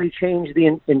dramatically change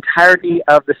the entirety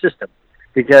of the system,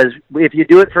 because if you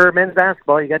do it for men's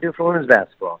basketball, you got to do it for women's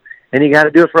basketball, and you got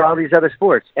to do it for all these other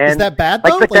sports. And is that bad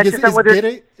though? Like is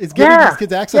getting these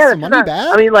kids access to money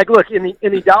bad? I mean, like, look, in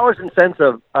the dollars and cents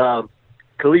of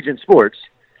collegiate sports,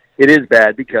 it is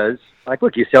bad because, like,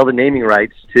 look, you sell the naming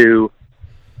rights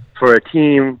for a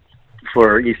team,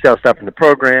 you sell stuff in the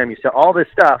program, you sell all this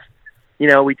stuff.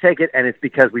 We take it, and it's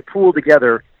because we pool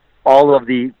together all of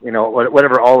the,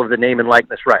 all of the name and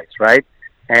likeness rights, right?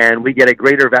 And we get a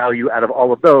greater value out of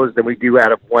all of those than we do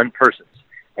out of one person's.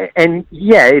 And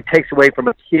yeah, it takes away from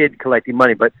a kid collecting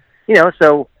money, but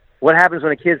so what happens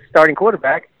when a kid's starting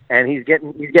quarterback and he's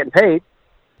getting paid,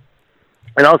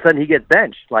 and all of a sudden he gets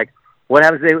benched? Like, what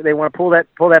happens if they want to pull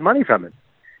that money from him?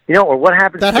 Or what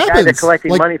happens to the guy that's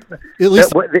collecting money? At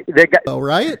least,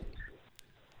 right?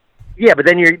 Yeah, but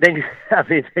then you're going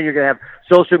to have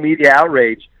social media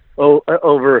outrage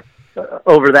over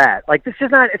that. Like, it's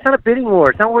not a bidding war.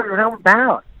 It's not what we're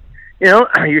about.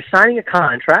 You're signing a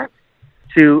contract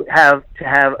to have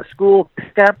a school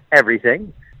pick up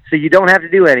everything, so you don't have to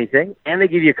do anything, and they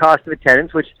give you a cost of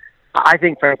attendance, which I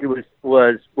think, frankly,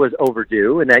 was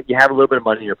overdue, and that you have a little bit of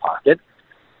money in your pocket,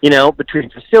 between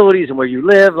facilities and where you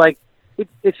live. Like,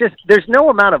 it's just, there's no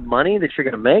amount of money that you're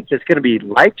going to make that's going to be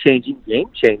life-changing,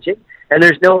 game-changing, and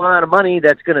there's no amount of money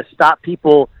that's going to stop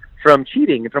people from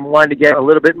cheating and from wanting to get a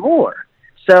little bit more.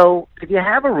 So if you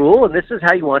have a rule, and this is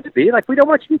how you want it to be, like, we don't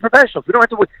want you to be professionals. You don't have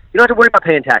to worry about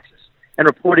paying taxes and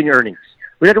reporting earnings.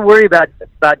 We don't have to worry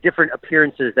about different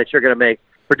appearances that you're going to make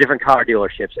for different car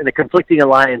dealerships and the conflicting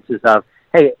alliances of,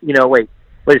 hey, wait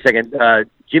a second,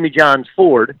 Jimmy John's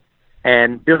Ford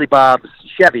and Billy Bob's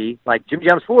Chevy. Like, Jimmy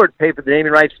John's Ford paid for the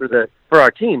naming rights for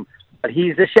our team, but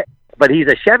he's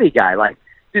a Chevy guy. Like,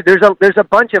 dude, there's a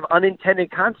bunch of unintended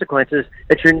consequences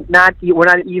that we're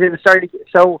not even starting to.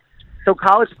 So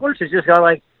college sports is just going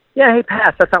like, yeah, hey,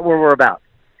 pass. That's not what we're about.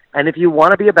 And if you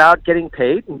want to be about getting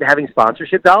paid and having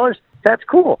sponsorship dollars, that's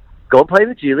cool. Go and play in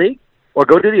the G League, or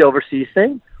go do the overseas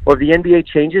thing, or if the NBA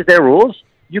changes their rules,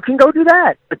 you can go do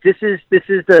that. But this is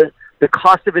the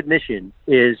cost of admission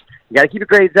is you got to keep your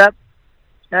grades up.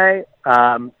 Okay,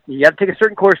 you got to take a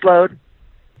certain course load.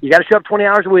 You got to show up 20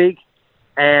 hours a week,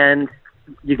 and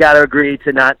you got to agree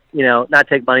to not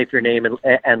take money for your name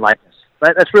and likeness.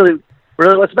 But that's really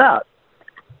what it's about.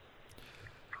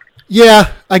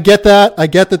 Yeah, I get that. I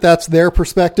get that that's their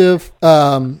perspective.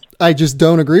 I just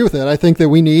don't agree with it. I think that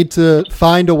we need to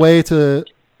find a way to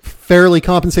fairly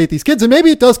compensate these kids. And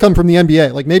maybe it does come from the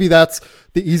NBA. Like, maybe that's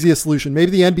the easiest solution.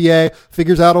 Maybe the NBA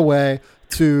figures out a way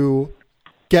to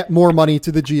get more money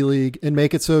to the G League and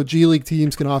make it so G League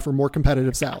teams can offer more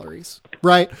competitive salaries.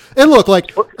 Right. And look,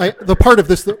 like, the part of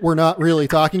this that we're not really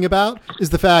talking about is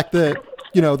the fact that,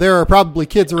 there are probably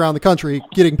kids around the country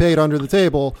getting paid under the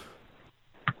table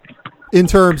in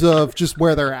terms of just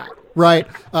where they're at, right?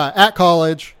 At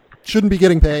college, shouldn't be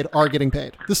getting paid, are getting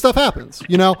paid. This stuff happens,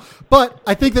 But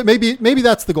I think that maybe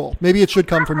that's the goal. Maybe it should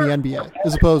come from the NBA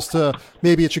as opposed to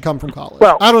maybe it should come from college.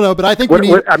 Well, I don't know, but I think we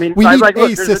need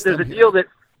a system.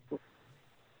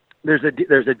 There's a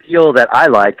deal that I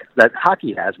like that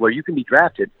hockey has, where you can be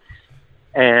drafted,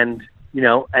 and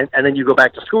then you go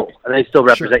back to school, and they still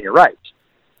represent your rights.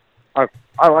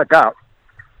 I like that.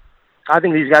 I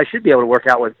think these guys should be able to work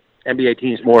out with NBA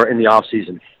teams more in the off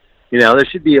season.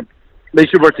 They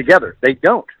should work together. They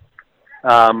don't.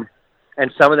 And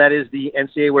some of that is the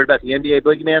NCAA worried about the NBA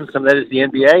boogeyman. Some of that is the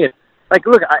NBA. And, like,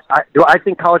 look, I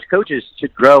think college coaches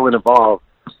should grow and evolve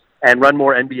and run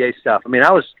more NBA stuff. I'm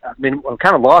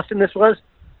kind of lost in this.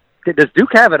 Does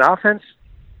Duke have an offense?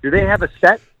 Do they have a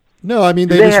set? No, I mean,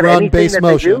 they just run base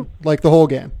motion, like the whole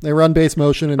game. They run base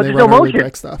motion and they run early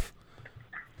break stuff.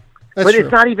 That's true.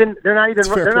 They're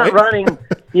not running,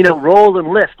 roll and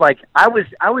lift. Like, I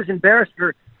was embarrassed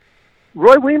for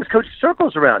Roy Williams coached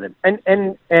circles around him.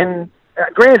 And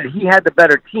granted, he had the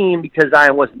better team because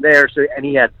Zion wasn't there, and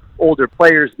he had older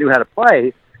players who knew how to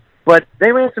play. But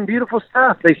they ran some beautiful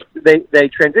stuff. They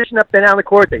transitioned up and down the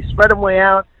court. They spread them way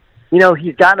out.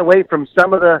 He's gotten away from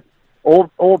some of the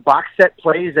old box set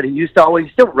plays that he used to always.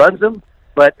 He still runs them,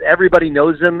 but everybody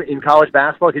knows them in college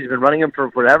basketball because he's been running them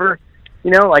for forever.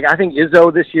 Like I think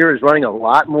Izzo this year is running a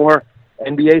lot more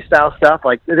NBA style stuff.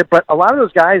 But a lot of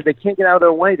those guys, they can't get out of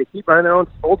their way. They keep running their own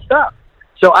old stuff.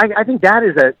 So I think that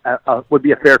is would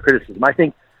be a fair criticism. I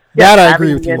think that I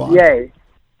agree with you NBA,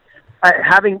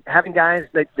 on. Having guys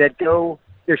that go,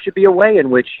 there should be a way in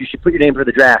which you should put your name for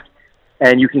the draft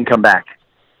and you can come back.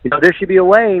 There should be a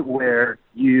way where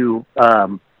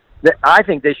I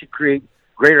think they should create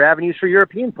greater avenues for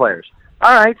European players.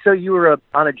 All right, so you were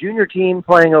on a junior team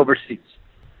playing overseas.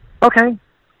 Okay.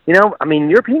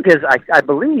 European kids, I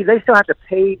believe they still have to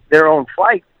pay their own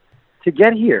flight to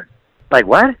get here. Like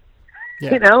what?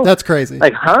 Yeah, that's crazy.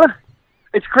 Like, huh?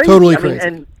 It's crazy. Totally crazy.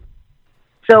 And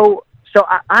so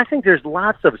I think there's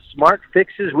lots of smart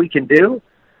fixes we can do.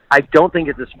 I don't think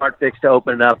it's a smart fix to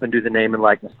open it up and do the name and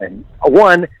likeness thing.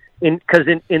 One, because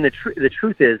the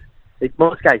truth is that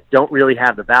most guys don't really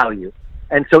have the value,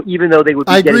 and so even though they would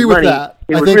be getting money,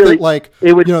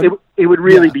 it would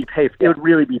really be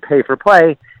pay for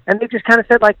play, and they just kind of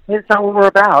said, like, hey, it's not what we're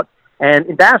about. And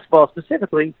in basketball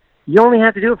specifically, you only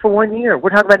have to do it for 1 year.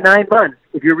 We're talking about 9 months.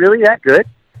 If you're really that good,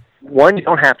 one, you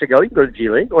don't have to go. You can go to G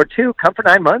League, or two, come for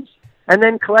 9 months and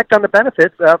then collect on the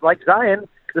benefits of, like Zion.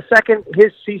 The second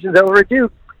his season's over at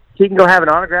Duke, he can go have an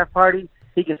autograph party.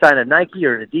 He can sign a Nike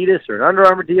or an Adidas or an Under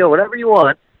Armour deal, whatever you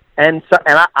want. And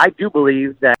I do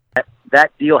believe that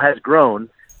deal has grown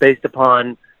based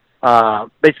upon all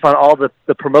the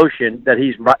promotion that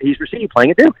he's received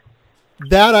playing at Duke.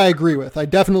 That I agree with. I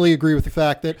definitely agree with the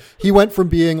fact that he went from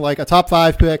being like a top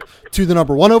 5 pick to the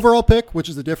number 1 overall pick, which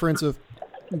is a difference of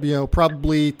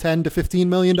probably $10 to $15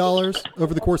 million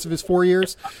over the course of his 4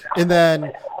 years. And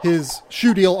then his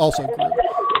shoe deal also grew.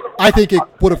 I think it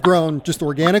would have grown just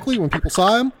organically when people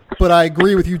saw him, but I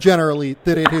agree with you generally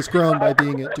that it has grown by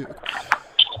being at Duke.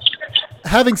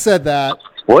 Having said that,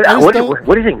 what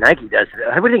do you think Nike does today?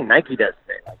 What do you think Nike does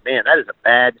today? Like, man, that is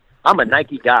I'm a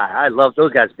Nike guy. I love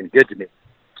those guys. Have been good to me,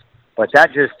 but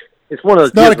it's one of those.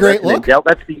 It's not a great look.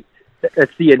 That's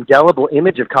the indelible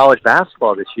image of college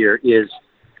basketball this year is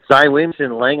Zion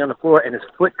Williamson laying on the floor and his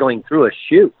foot going through a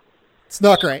shoe. It's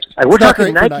not great. We're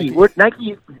talking Nike. We're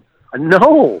Nike.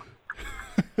 No.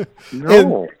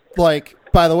 And,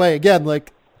 by the way, again,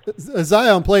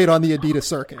 Zion played on the Adidas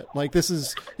circuit. Like, this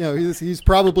is, he's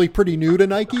probably pretty new to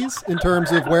Nikes in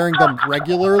terms of wearing them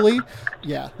regularly.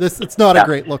 Yeah, it's not a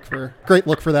great look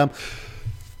for them.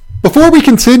 Before we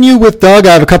continue with Doug,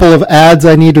 I have a couple of ads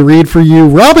I need to read for you.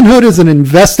 Robinhood is an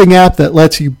investing app that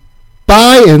lets you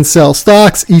buy and sell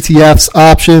stocks, ETFs,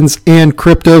 options, and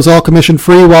cryptos, all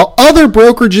commission-free, while other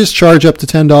brokerages charge up to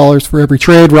 $10 for every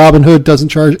trade. Robinhood doesn't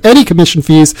charge any commission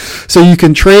fees, so you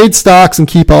can trade stocks and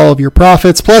keep all of your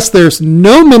profits. Plus, there's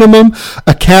no minimum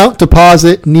account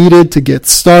deposit needed to get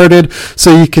started,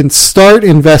 so you can start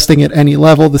investing at any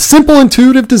level. The simple,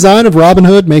 intuitive design of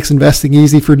Robinhood makes investing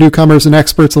easy for newcomers and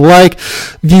experts alike.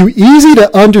 View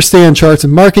easy-to-understand charts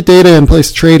and market data and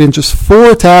place a trade in just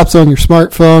 4 taps on your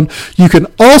smartphone. You can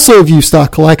also view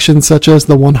stock collections such as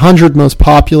the 100 most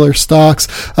popular stocks.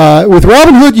 With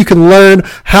Robinhood, you can learn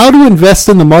how to invest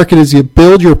in the market as you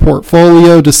build your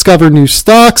portfolio, discover new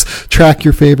stocks, track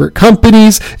your favorite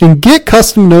companies, and get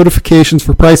custom notifications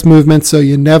for price movements so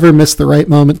you never miss the right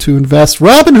moment to invest.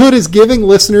 Robinhood is giving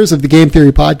listeners of the Game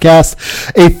Theory podcast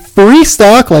a free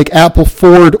stock like Apple,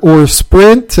 Ford, or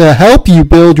Sprint to help you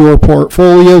build your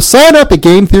portfolio. Sign up at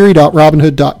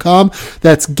gametheory.robinhood.com.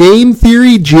 That's Game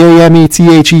Theory,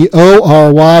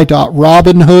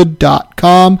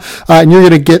 GameTheory.robinhood.com. And you're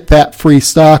going to get that free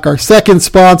stock. Our second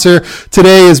sponsor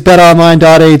today is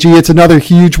betonline.ag. It's another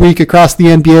huge week across the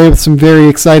NBA with some very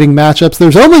exciting matchups.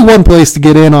 There's only one place to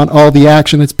get in on all the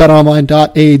action. It's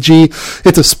betonline.ag.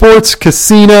 It's a sports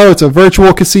casino. It's a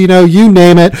virtual casino. You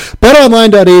name it.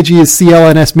 betonline.ag is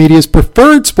CLNS Media's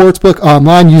preferred sportsbook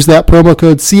online. Use that promo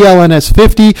code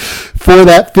CLNS50 for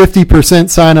that 50%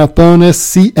 sign-up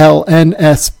bonus.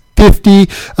 CLNS50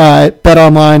 at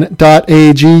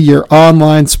betonline.ag, your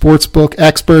online sportsbook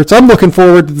experts. I'm looking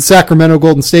forward to the Sacramento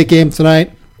Golden State game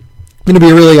tonight. Going to be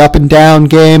a really up and down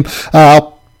game.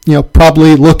 I'll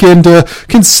probably look into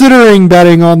considering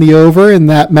betting on the over in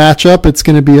that matchup. It's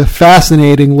going to be a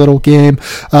fascinating little game,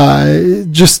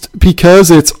 just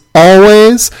because it's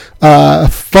always a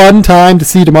fun time to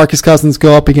see DeMarcus Cousins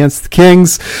go up against the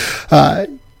Kings.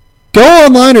 Go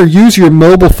online or use your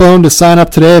mobile phone to sign up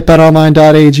today at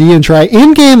betonline.ag and try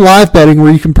in-game live betting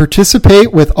where you can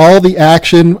participate with all the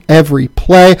action every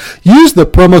play. Use the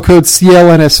promo code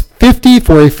CLNS50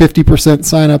 for a 50%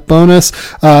 sign-up bonus.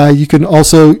 You can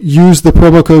also use the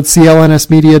promo code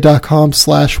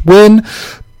CLNSmedia.com/win.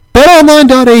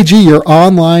 BetOnline.ag, your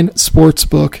online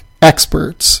sportsbook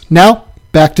experts. Now,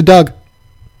 back to Doug.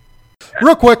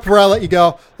 Real quick before I let you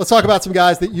go, let's talk about some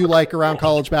guys that you like around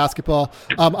college basketball.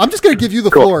 I'm just going to give you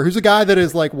the floor. Who's a guy that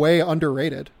is like way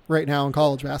underrated right now in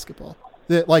college basketball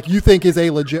that like you think is a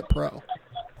legit pro?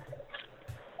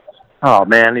 Oh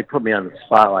man, he put me on the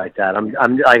spot like that.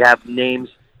 I have names.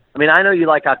 I mean, I know you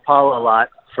like Akpala a lot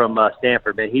from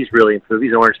Stanford, man. He's really improved.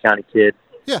 He's an Orange County kid.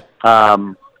 Yeah.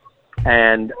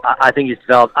 And I think he's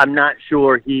developed. I'm not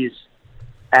sure he's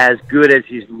as good as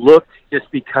he's looked just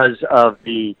because of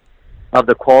the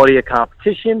quality of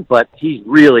competition, but he's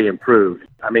really improved.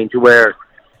 I mean, to where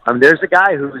there's a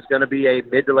guy who's going to be a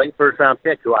mid to late first round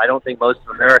pick who I don't think most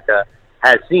of America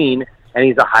has seen, and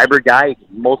he's a hybrid guy,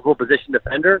 multiple position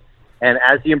defender. And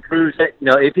as he improves,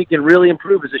 if he can really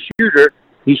improve as a shooter,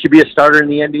 he should be a starter in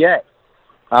the NBA.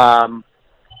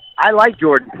 I like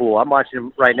Jordan Poole. I'm watching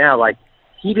him right now. Like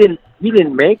he didn't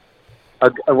make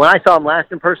when I saw him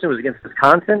last in person, it was against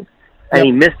Wisconsin, and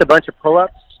he missed a bunch of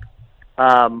pull-ups.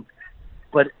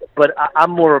 But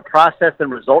I'm more of a process than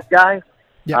result guy.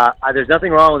 Yeah. There's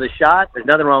nothing wrong with his shot. There's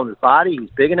nothing wrong with his body. He's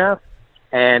big enough,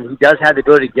 and he does have the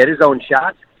ability to get his own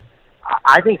shots.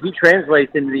 I think he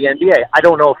translates into the NBA. I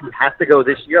don't know if he has to go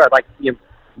this year. I'd like to see him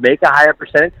make a higher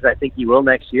percentage because I think he will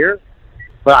next year.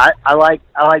 But I like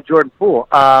Jordan Poole.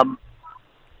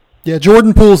 Yeah,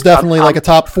 Jordan Poole's definitely like a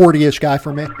top 40-ish guy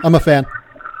for me. I'm a fan.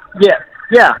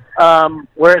 Yeah.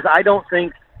 Whereas I don't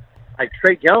think like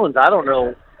Trey Jones. I don't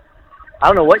know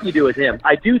what you do with him.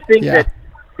 I do think that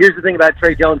here's the thing about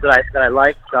Trey Jones that I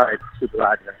like. Sorry, it's super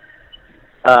loud here.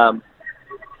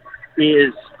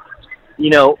 Is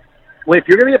if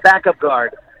you're going to be a backup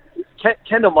guard,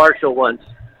 Kendall Marshall once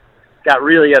got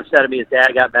really upset at me. His dad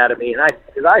got mad at me, and I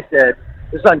said,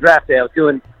 this is on draft day. I was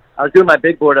doing my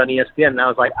big board on ESPN, and I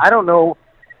was like, I don't know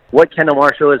what Kendall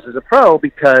Marshall is as a pro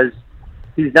because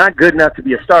he's not good enough to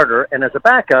be a starter, and as a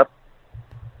backup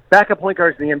point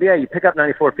guards in the NBA, you pick up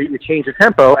 94 feet, you change the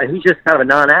tempo, and he's just kind of a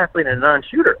non-athlete and a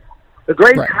non-shooter. A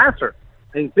great passer,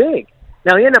 and he's big.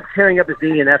 Now, he ended up tearing up his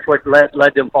knee, and that's what led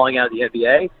to him falling out of the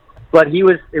NBA, but it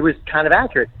was kind of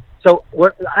accurate. So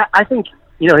I think,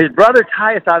 his brother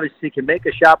Tyus obviously can make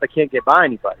a shot but can't get by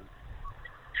anybody.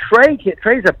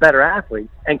 Trey's a better athlete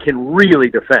and can really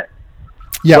defend.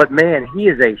 Yep. But, man, he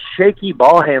is a shaky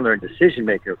ball handler and decision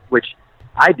maker, which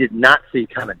I did not see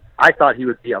coming. I thought he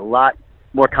would be a lot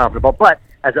more comfortable. But,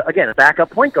 as a backup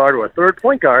point guard or a third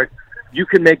point guard, you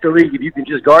can make the league if you can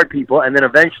just guard people and then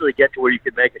eventually get to where you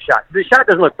can make a shot. The shot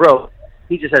doesn't look broke.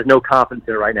 He just has no confidence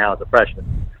in it right now as a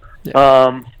freshman.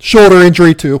 Yeah. Shoulder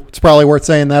injury, too. It's probably worth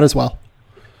saying that as well.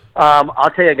 I'll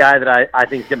tell you a guy that I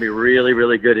think is going to be really,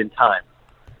 really good in time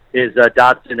is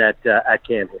Dotson at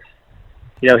Kansas.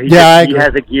 He has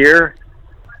a gear.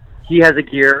 He has a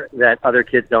gear that other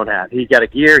kids don't have. He's got a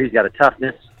gear. He's got a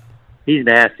toughness. He's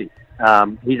nasty.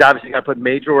 He's obviously going to put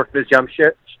major work in his jump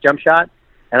shot,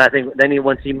 and I think then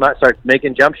once he starts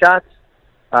making jump shots,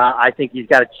 I think he's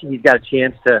got a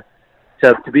chance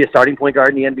to be a starting point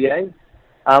guard in the NBA.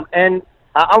 And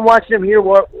I'm watching him here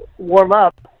warm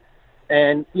up,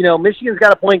 and Michigan's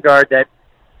got a point guard that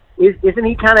isn't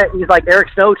he he's like Eric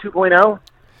Snow 2.0,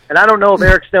 and I don't know if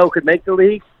Eric Snow could make the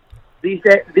league these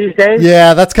days.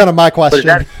 Yeah, that's kind of my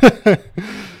question.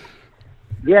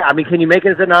 Yeah, I mean, can you make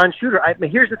it as a non-shooter? I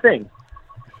mean, here's the thing.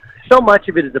 So much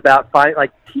of it is about finding,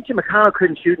 like, T.J. McConnell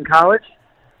couldn't shoot in college.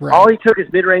 Right. All he took is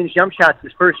mid-range jump shots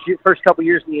his first couple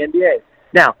years in the NBA.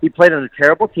 Now, he played on a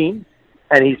terrible team,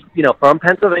 and he's, from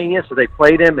Pennsylvania, so they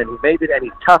played him, and he made it, and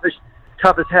he's tough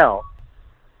as hell.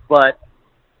 But,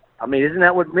 I mean, isn't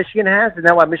that what Michigan has? Isn't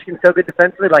that why Michigan's so good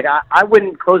defensively? Like, I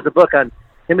wouldn't close the book on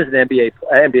him as an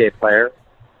NBA player.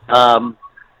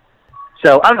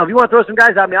 So I don't know if you want to throw some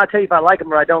guys at me. I'll tell you if I like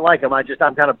them or I don't like them. I'm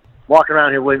kind of walking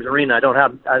around here at Williams Arena.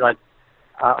 I'm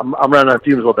running on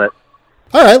fumes a little bit.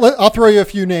 All right, I'll throw you a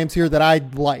few names here that I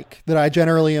like, that I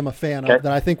generally am a fan of,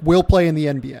 that I think will play in the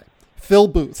NBA. Phil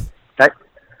Booth. Okay.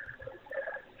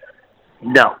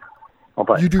 No.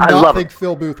 You do not think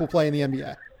Phil Booth will play in the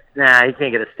NBA? Nah, he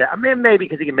can't get a step. I mean, maybe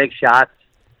because he can make shots,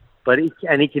 but he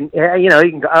can. He can.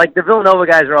 Like the Villanova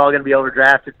guys are all going to be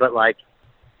overdrafted, but like.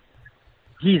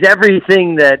 He's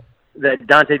everything that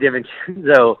Dante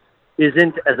DiVincenzo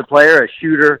isn't as a player, a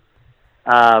shooter.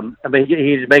 I mean,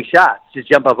 he just makes shots, just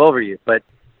jump up over you, but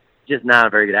just not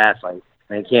a very good athlete.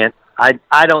 I can't.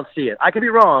 I don't see it. I could be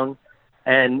wrong,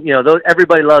 and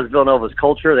everybody loves Villanova's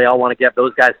culture. They all want to get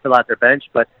those guys fill out their bench,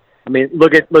 but I mean,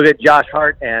 look at Josh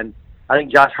Hart, and I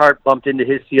think Josh Hart bumped into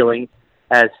his ceiling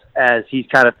as they've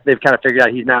kind of figured out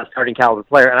he's not a starting caliber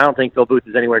player, and I don't think Phil Booth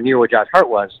is anywhere near where Josh Hart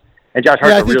was. And Josh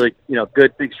Hart's a really,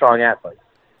 good, big, strong athlete.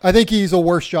 I think he's a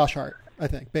worse Josh Hart, I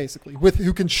think, basically,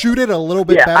 who can shoot it a little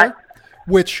bit better,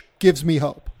 which gives me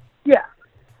hope. Yeah.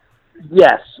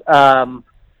 Yes.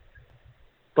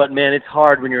 But, man, it's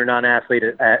hard when you're a non-athlete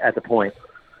at the point.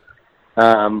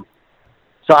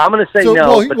 So I'm going to say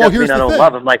no, but doesn't mean I don't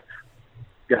love him. Like,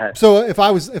 go ahead. So if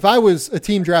I was a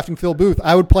team drafting Phil Booth,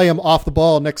 I would play him off the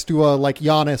ball next to a like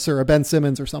Giannis or a Ben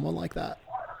Simmons or someone like that,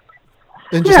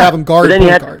 and just have him guard. But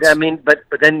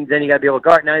then then you got to be able to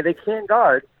guard. Now they can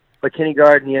guard, but can he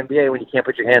guard in the NBA when you can't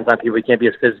put your hands on people? You can't be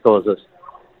as physical as us.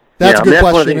 That's a good question. That's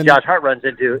one of the things Josh Hart runs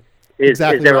into. Is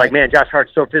they're like, man, Josh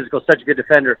Hart's so physical, such a good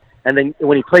defender, and then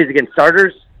when he plays against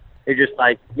starters, they're just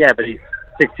like, yeah, but he's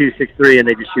 6'2", 6'3", and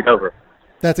they just shoot over.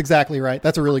 That's exactly right.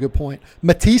 That's a really good point.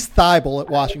 Matisse Thybulle at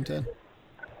Washington.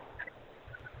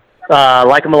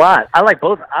 Like him a lot. I like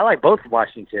both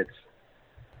Washington kids.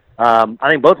 I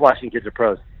think both Washington kids are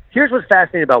pros. Here's what's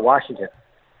fascinating about Washington.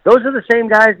 Those are the same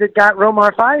guys that got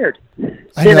Romar fired.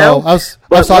 I know. I was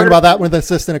talking about that with an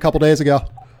assistant a couple days ago.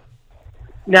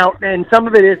 Now, and some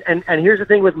of it is, and here's the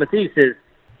thing with Matisse is,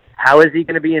 how is he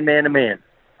going to be in man-to-man?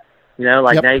 Now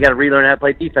you got to relearn how to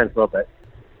play defense a little bit.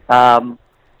 But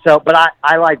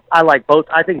I like both.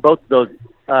 I think both of those,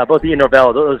 both he and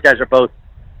Norvell, those guys are both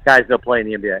guys that'll play in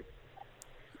the NBA.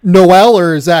 Noel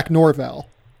or Zach Norvell?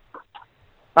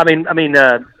 I mean,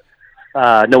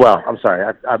 Noel. I'm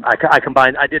sorry. I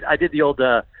combined. I did the old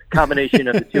combination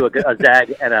of the two, a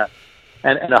Zag and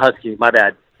a Husky. My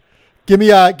bad. Give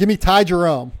me Ty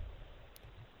Jerome.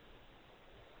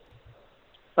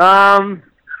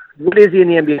 What is he in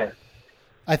the NBA?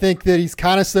 I think that he's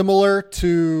kind of similar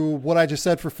to what I just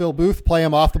said for Phil Booth. Play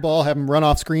him off the ball, have him run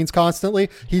off screens constantly.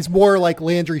 He's more like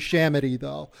Landry Shamet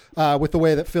though, with the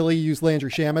way that Philly used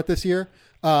Landry Shamet this year.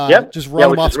 Just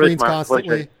run him off screens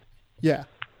constantly. Yeah,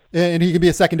 and he can be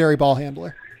a secondary ball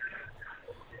handler.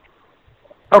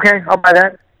 Okay, I'll buy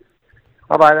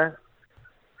that.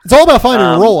 It's all about finding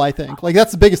a role, I think. Like,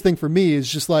 that's the biggest thing for me is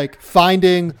just, like,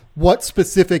 finding what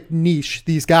specific niche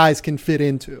these guys can fit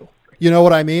into. You know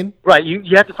what I mean? Right. You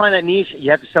have to find that niche. You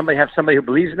have to have somebody who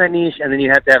believes in that niche, and then you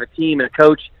have to have a team and a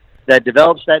coach that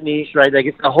develops that niche, right? Like,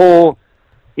 it's a whole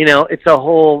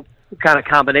kind of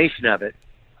combination of it.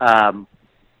 I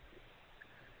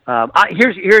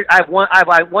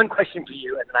have one question for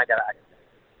you, and then I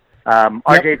got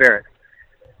RJ Barrett.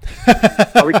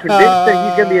 Are we convinced that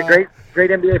he's going to be a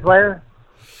great NBA player?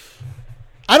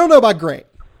 I don't know about great.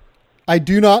 I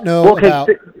do not know about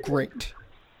great.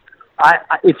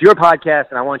 It's your podcast,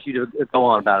 and I want you to go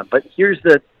on about it. But here's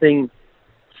the thing.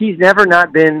 He's never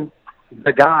not been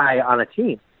the guy on a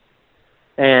team.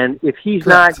 And if he's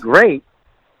not great,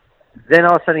 then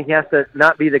all of a sudden he has to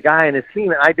not be the guy in his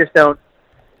team. And I just don't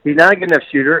 – he's not a good enough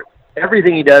shooter.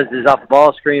 Everything he does is off the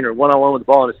ball screen or one-on-one with the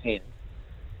ball in his hand.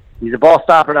 He's a ball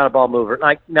stopper, not a ball mover.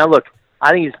 Now, look,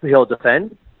 I think he'll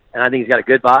defend, and I think he's got a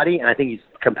good body, and I think he's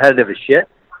competitive as shit.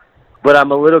 But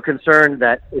I'm a little concerned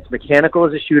that it's mechanical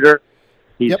as a shooter.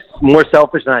 He's more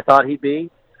selfish than I thought he'd be,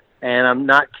 and I'm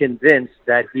not convinced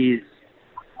that he's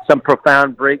some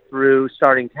profound breakthrough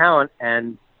starting talent.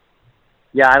 And,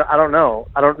 I don't know.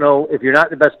 I don't know if you're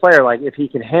not the best player, like if he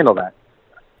can handle that.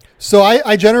 So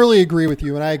I generally agree with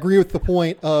you, and I agree with the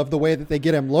point of the way that they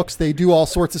get him looks. They do all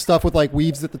sorts of stuff with like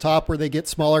weaves at the top where they get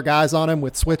smaller guys on him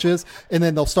with switches, and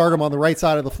then they'll start him on the right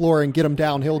side of the floor and get him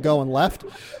downhill going left.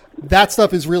 That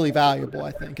stuff is really valuable,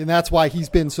 I think, and that's why he's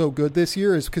been so good this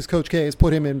year is because Coach K has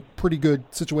put him in pretty good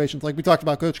situations. Like we talked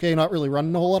about Coach K not really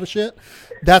running a whole lot of shit.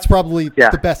 That's probably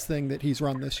the best thing that he's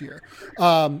run this year.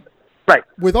 Right.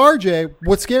 With RJ,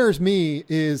 what scares me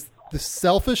is the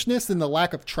selfishness and the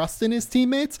lack of trust in his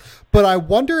teammates, but I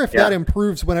wonder if that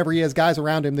improves whenever he has guys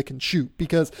around him that can shoot,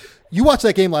 because you watched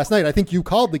that game last night. I think you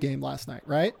called the game last night,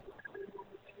 right?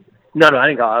 No, I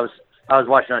didn't call. I was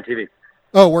watching on TV.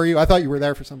 Oh, were you? I thought you were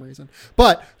there for some reason.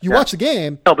 But you watched the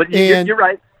game. No, but you're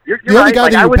right. You're the only guy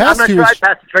that you passed to I'm not sure I'd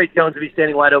pass to Trey Jones if he's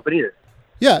standing wide open either.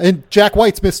 Yeah, and Jack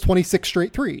White's missed 26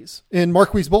 straight threes, and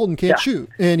Marquise Bolton can't shoot,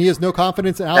 and he has no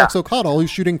confidence in Alex O'Connell,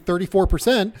 who's shooting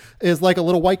 34%, is like a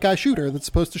little white guy shooter that's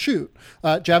supposed to shoot.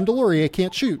 Javon DeLaurier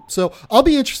can't shoot. So I'll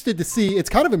be interested to see. It's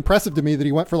kind of impressive to me that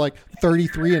he went for like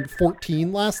 33 and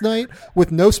 14 last night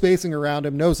with no spacing around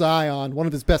him, no Zion. One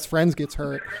of his best friends gets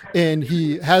hurt, and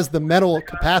he has the mental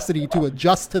capacity to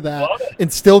adjust to that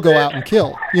and still go out and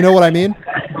kill. You know what I mean?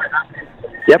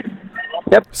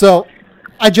 Yep. So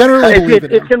I generally believe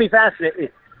it. It's going to be fascinating.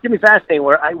 It's going to be fascinating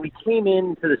where we came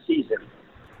into the season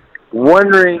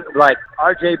wondering, like,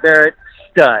 RJ Barrett,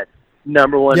 stud,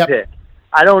 number one pick.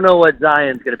 I don't know what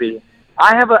Zion's going to be.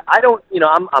 I'm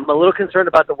a little concerned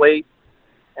about the weight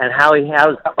and how his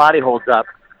body holds up.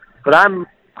 But I'm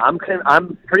I'm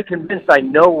pretty convinced I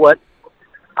know what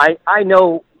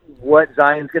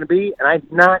Zion's going to be, and I'm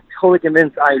not totally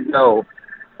convinced I know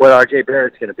what R.J.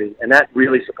 Barrett's going to be, and that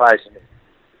really surprised me.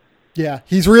 Yeah,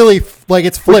 he's really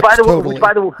it's flipped totally.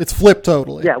 It's flipped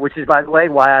totally. Yeah, which is, by the way,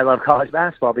 why I love college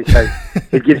basketball, because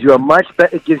it gives you a much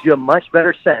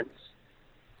better sense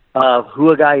of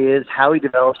who a guy is, how he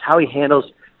develops, how he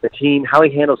handles the team, how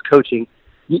he handles coaching.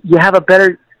 You have a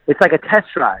better. It's like a test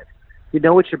drive. You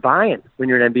know what you're buying when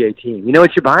you're an NBA team. You know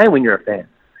what you're buying when you're a fan.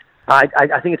 I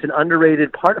think it's an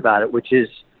underrated part about it, which is,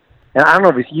 and I don't know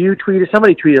if it's you tweeted,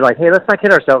 somebody tweeted like, hey, let's not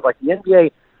kid ourselves. Like, the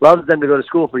NBA loves them to go to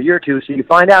school for a year or two, so you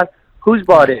find out who's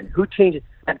bought in, who changes.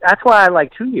 That's why I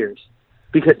like 2 years,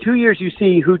 because 2 years you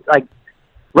see who, like,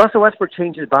 Russell Westbrook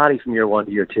changed his body from year 1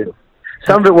 to year 2.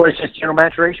 Some of it was just general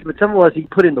maturation, but some of it was he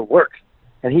put in the work,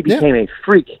 and he became a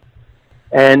freak.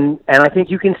 And I think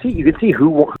you can see who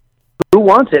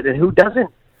wants it and who doesn't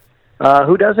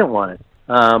want it.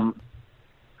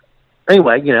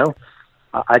 Anyway, you know,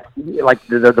 I like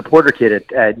the Porter kid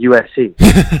at USC.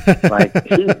 Like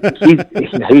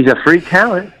he's a freak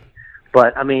talent,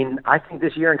 but I mean, I think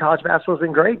this year in college basketball has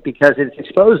been great because it's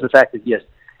exposed the fact that he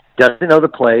doesn't know the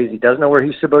plays, he doesn't know where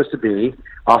he's supposed to be,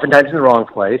 oftentimes in the wrong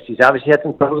place. He's obviously had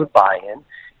some troubles with buy-in.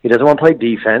 He doesn't want to play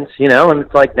defense, you know, and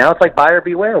it's like now it's like buyer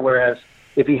beware. Whereas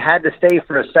if he had to stay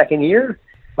for a second year,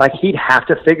 like, he'd have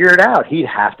to figure it out. He'd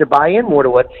have to buy in more to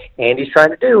what Andy's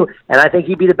trying to do, and I think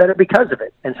he'd be the better because of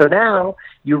it. And so now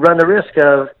you run the risk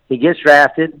of he gets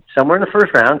drafted somewhere in the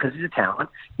first round because he's a talent.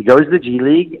 He goes to the G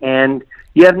League, and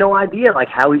you have no idea, like,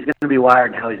 how he's going to be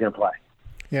wired and how he's going to play.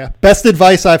 Yeah. Best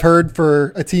advice I've heard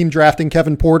for a team drafting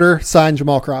Kevin Porter, sign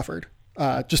Jamal Crawford.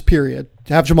 Just period.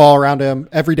 Have Jamal around him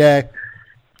every day.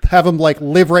 Have him, like,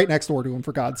 live right next door to him,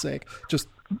 for God's sake. Just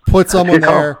put someone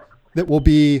there that will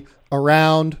be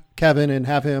around Kevin and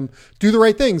have him do the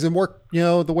right things and work, you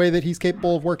know, the way that he's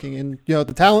capable of working. And, you know,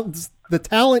 the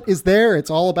talent is there. It's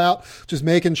all about just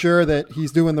making sure that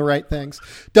he's doing the right things.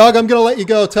 Doug, I'm going to let you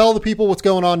go. Tell the people what's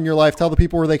going on in your life. Tell the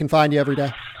people where they can find you every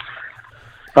day.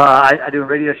 I do a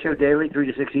radio show daily, 3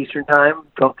 to 6 Eastern time,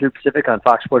 12 to Pacific on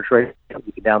Fox Sports Radio.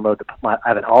 You can download I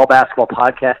have an all basketball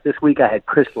podcast this week. I had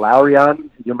Chris Lowry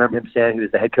on. You'll remember him saying he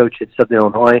was the head coach at Southern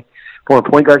Illinois. Former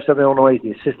point guard Southern Illinois, he's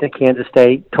the assistant at Kansas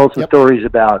State. Told some stories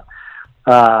about,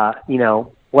 you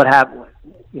know, what happened,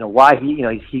 you know, why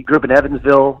he grew up in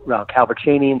Evansville, around Calvert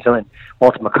Chaney and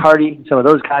Walter McCarty. Some of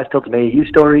those guys told some AAU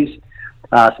stories.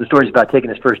 Some stories about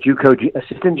taking his first JUCO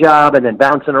assistant job and then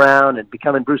bouncing around and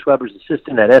becoming Bruce Weber's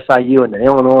assistant at SIU and then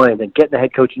Illinois and then getting the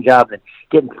head coaching job and then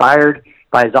getting fired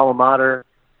by his alma mater.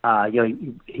 You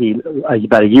know, he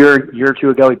about a year or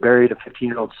two ago, he buried a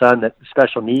 15-year-old son that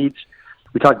special needs.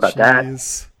 We talked about that.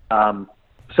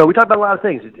 So we talked about a lot of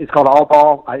things. It's called All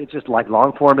Ball. It's just like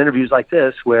long-form interviews like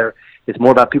this where it's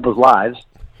more about people's lives.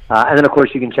 And then, of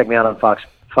course, you can check me out on Fox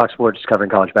Sports covering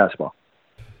college basketball.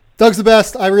 Doug's the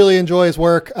best. I really enjoy his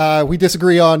work. We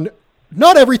disagree on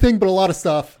not everything, but a lot of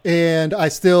stuff. And I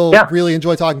still really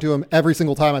enjoy talking to him every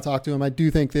single time I talk to him. I do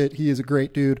think that he is a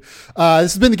great dude. This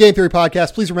has been the Game Theory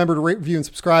Podcast. Please remember to rate, review, and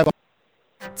subscribe.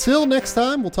 Till next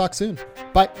time, we'll talk soon.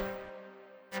 Bye.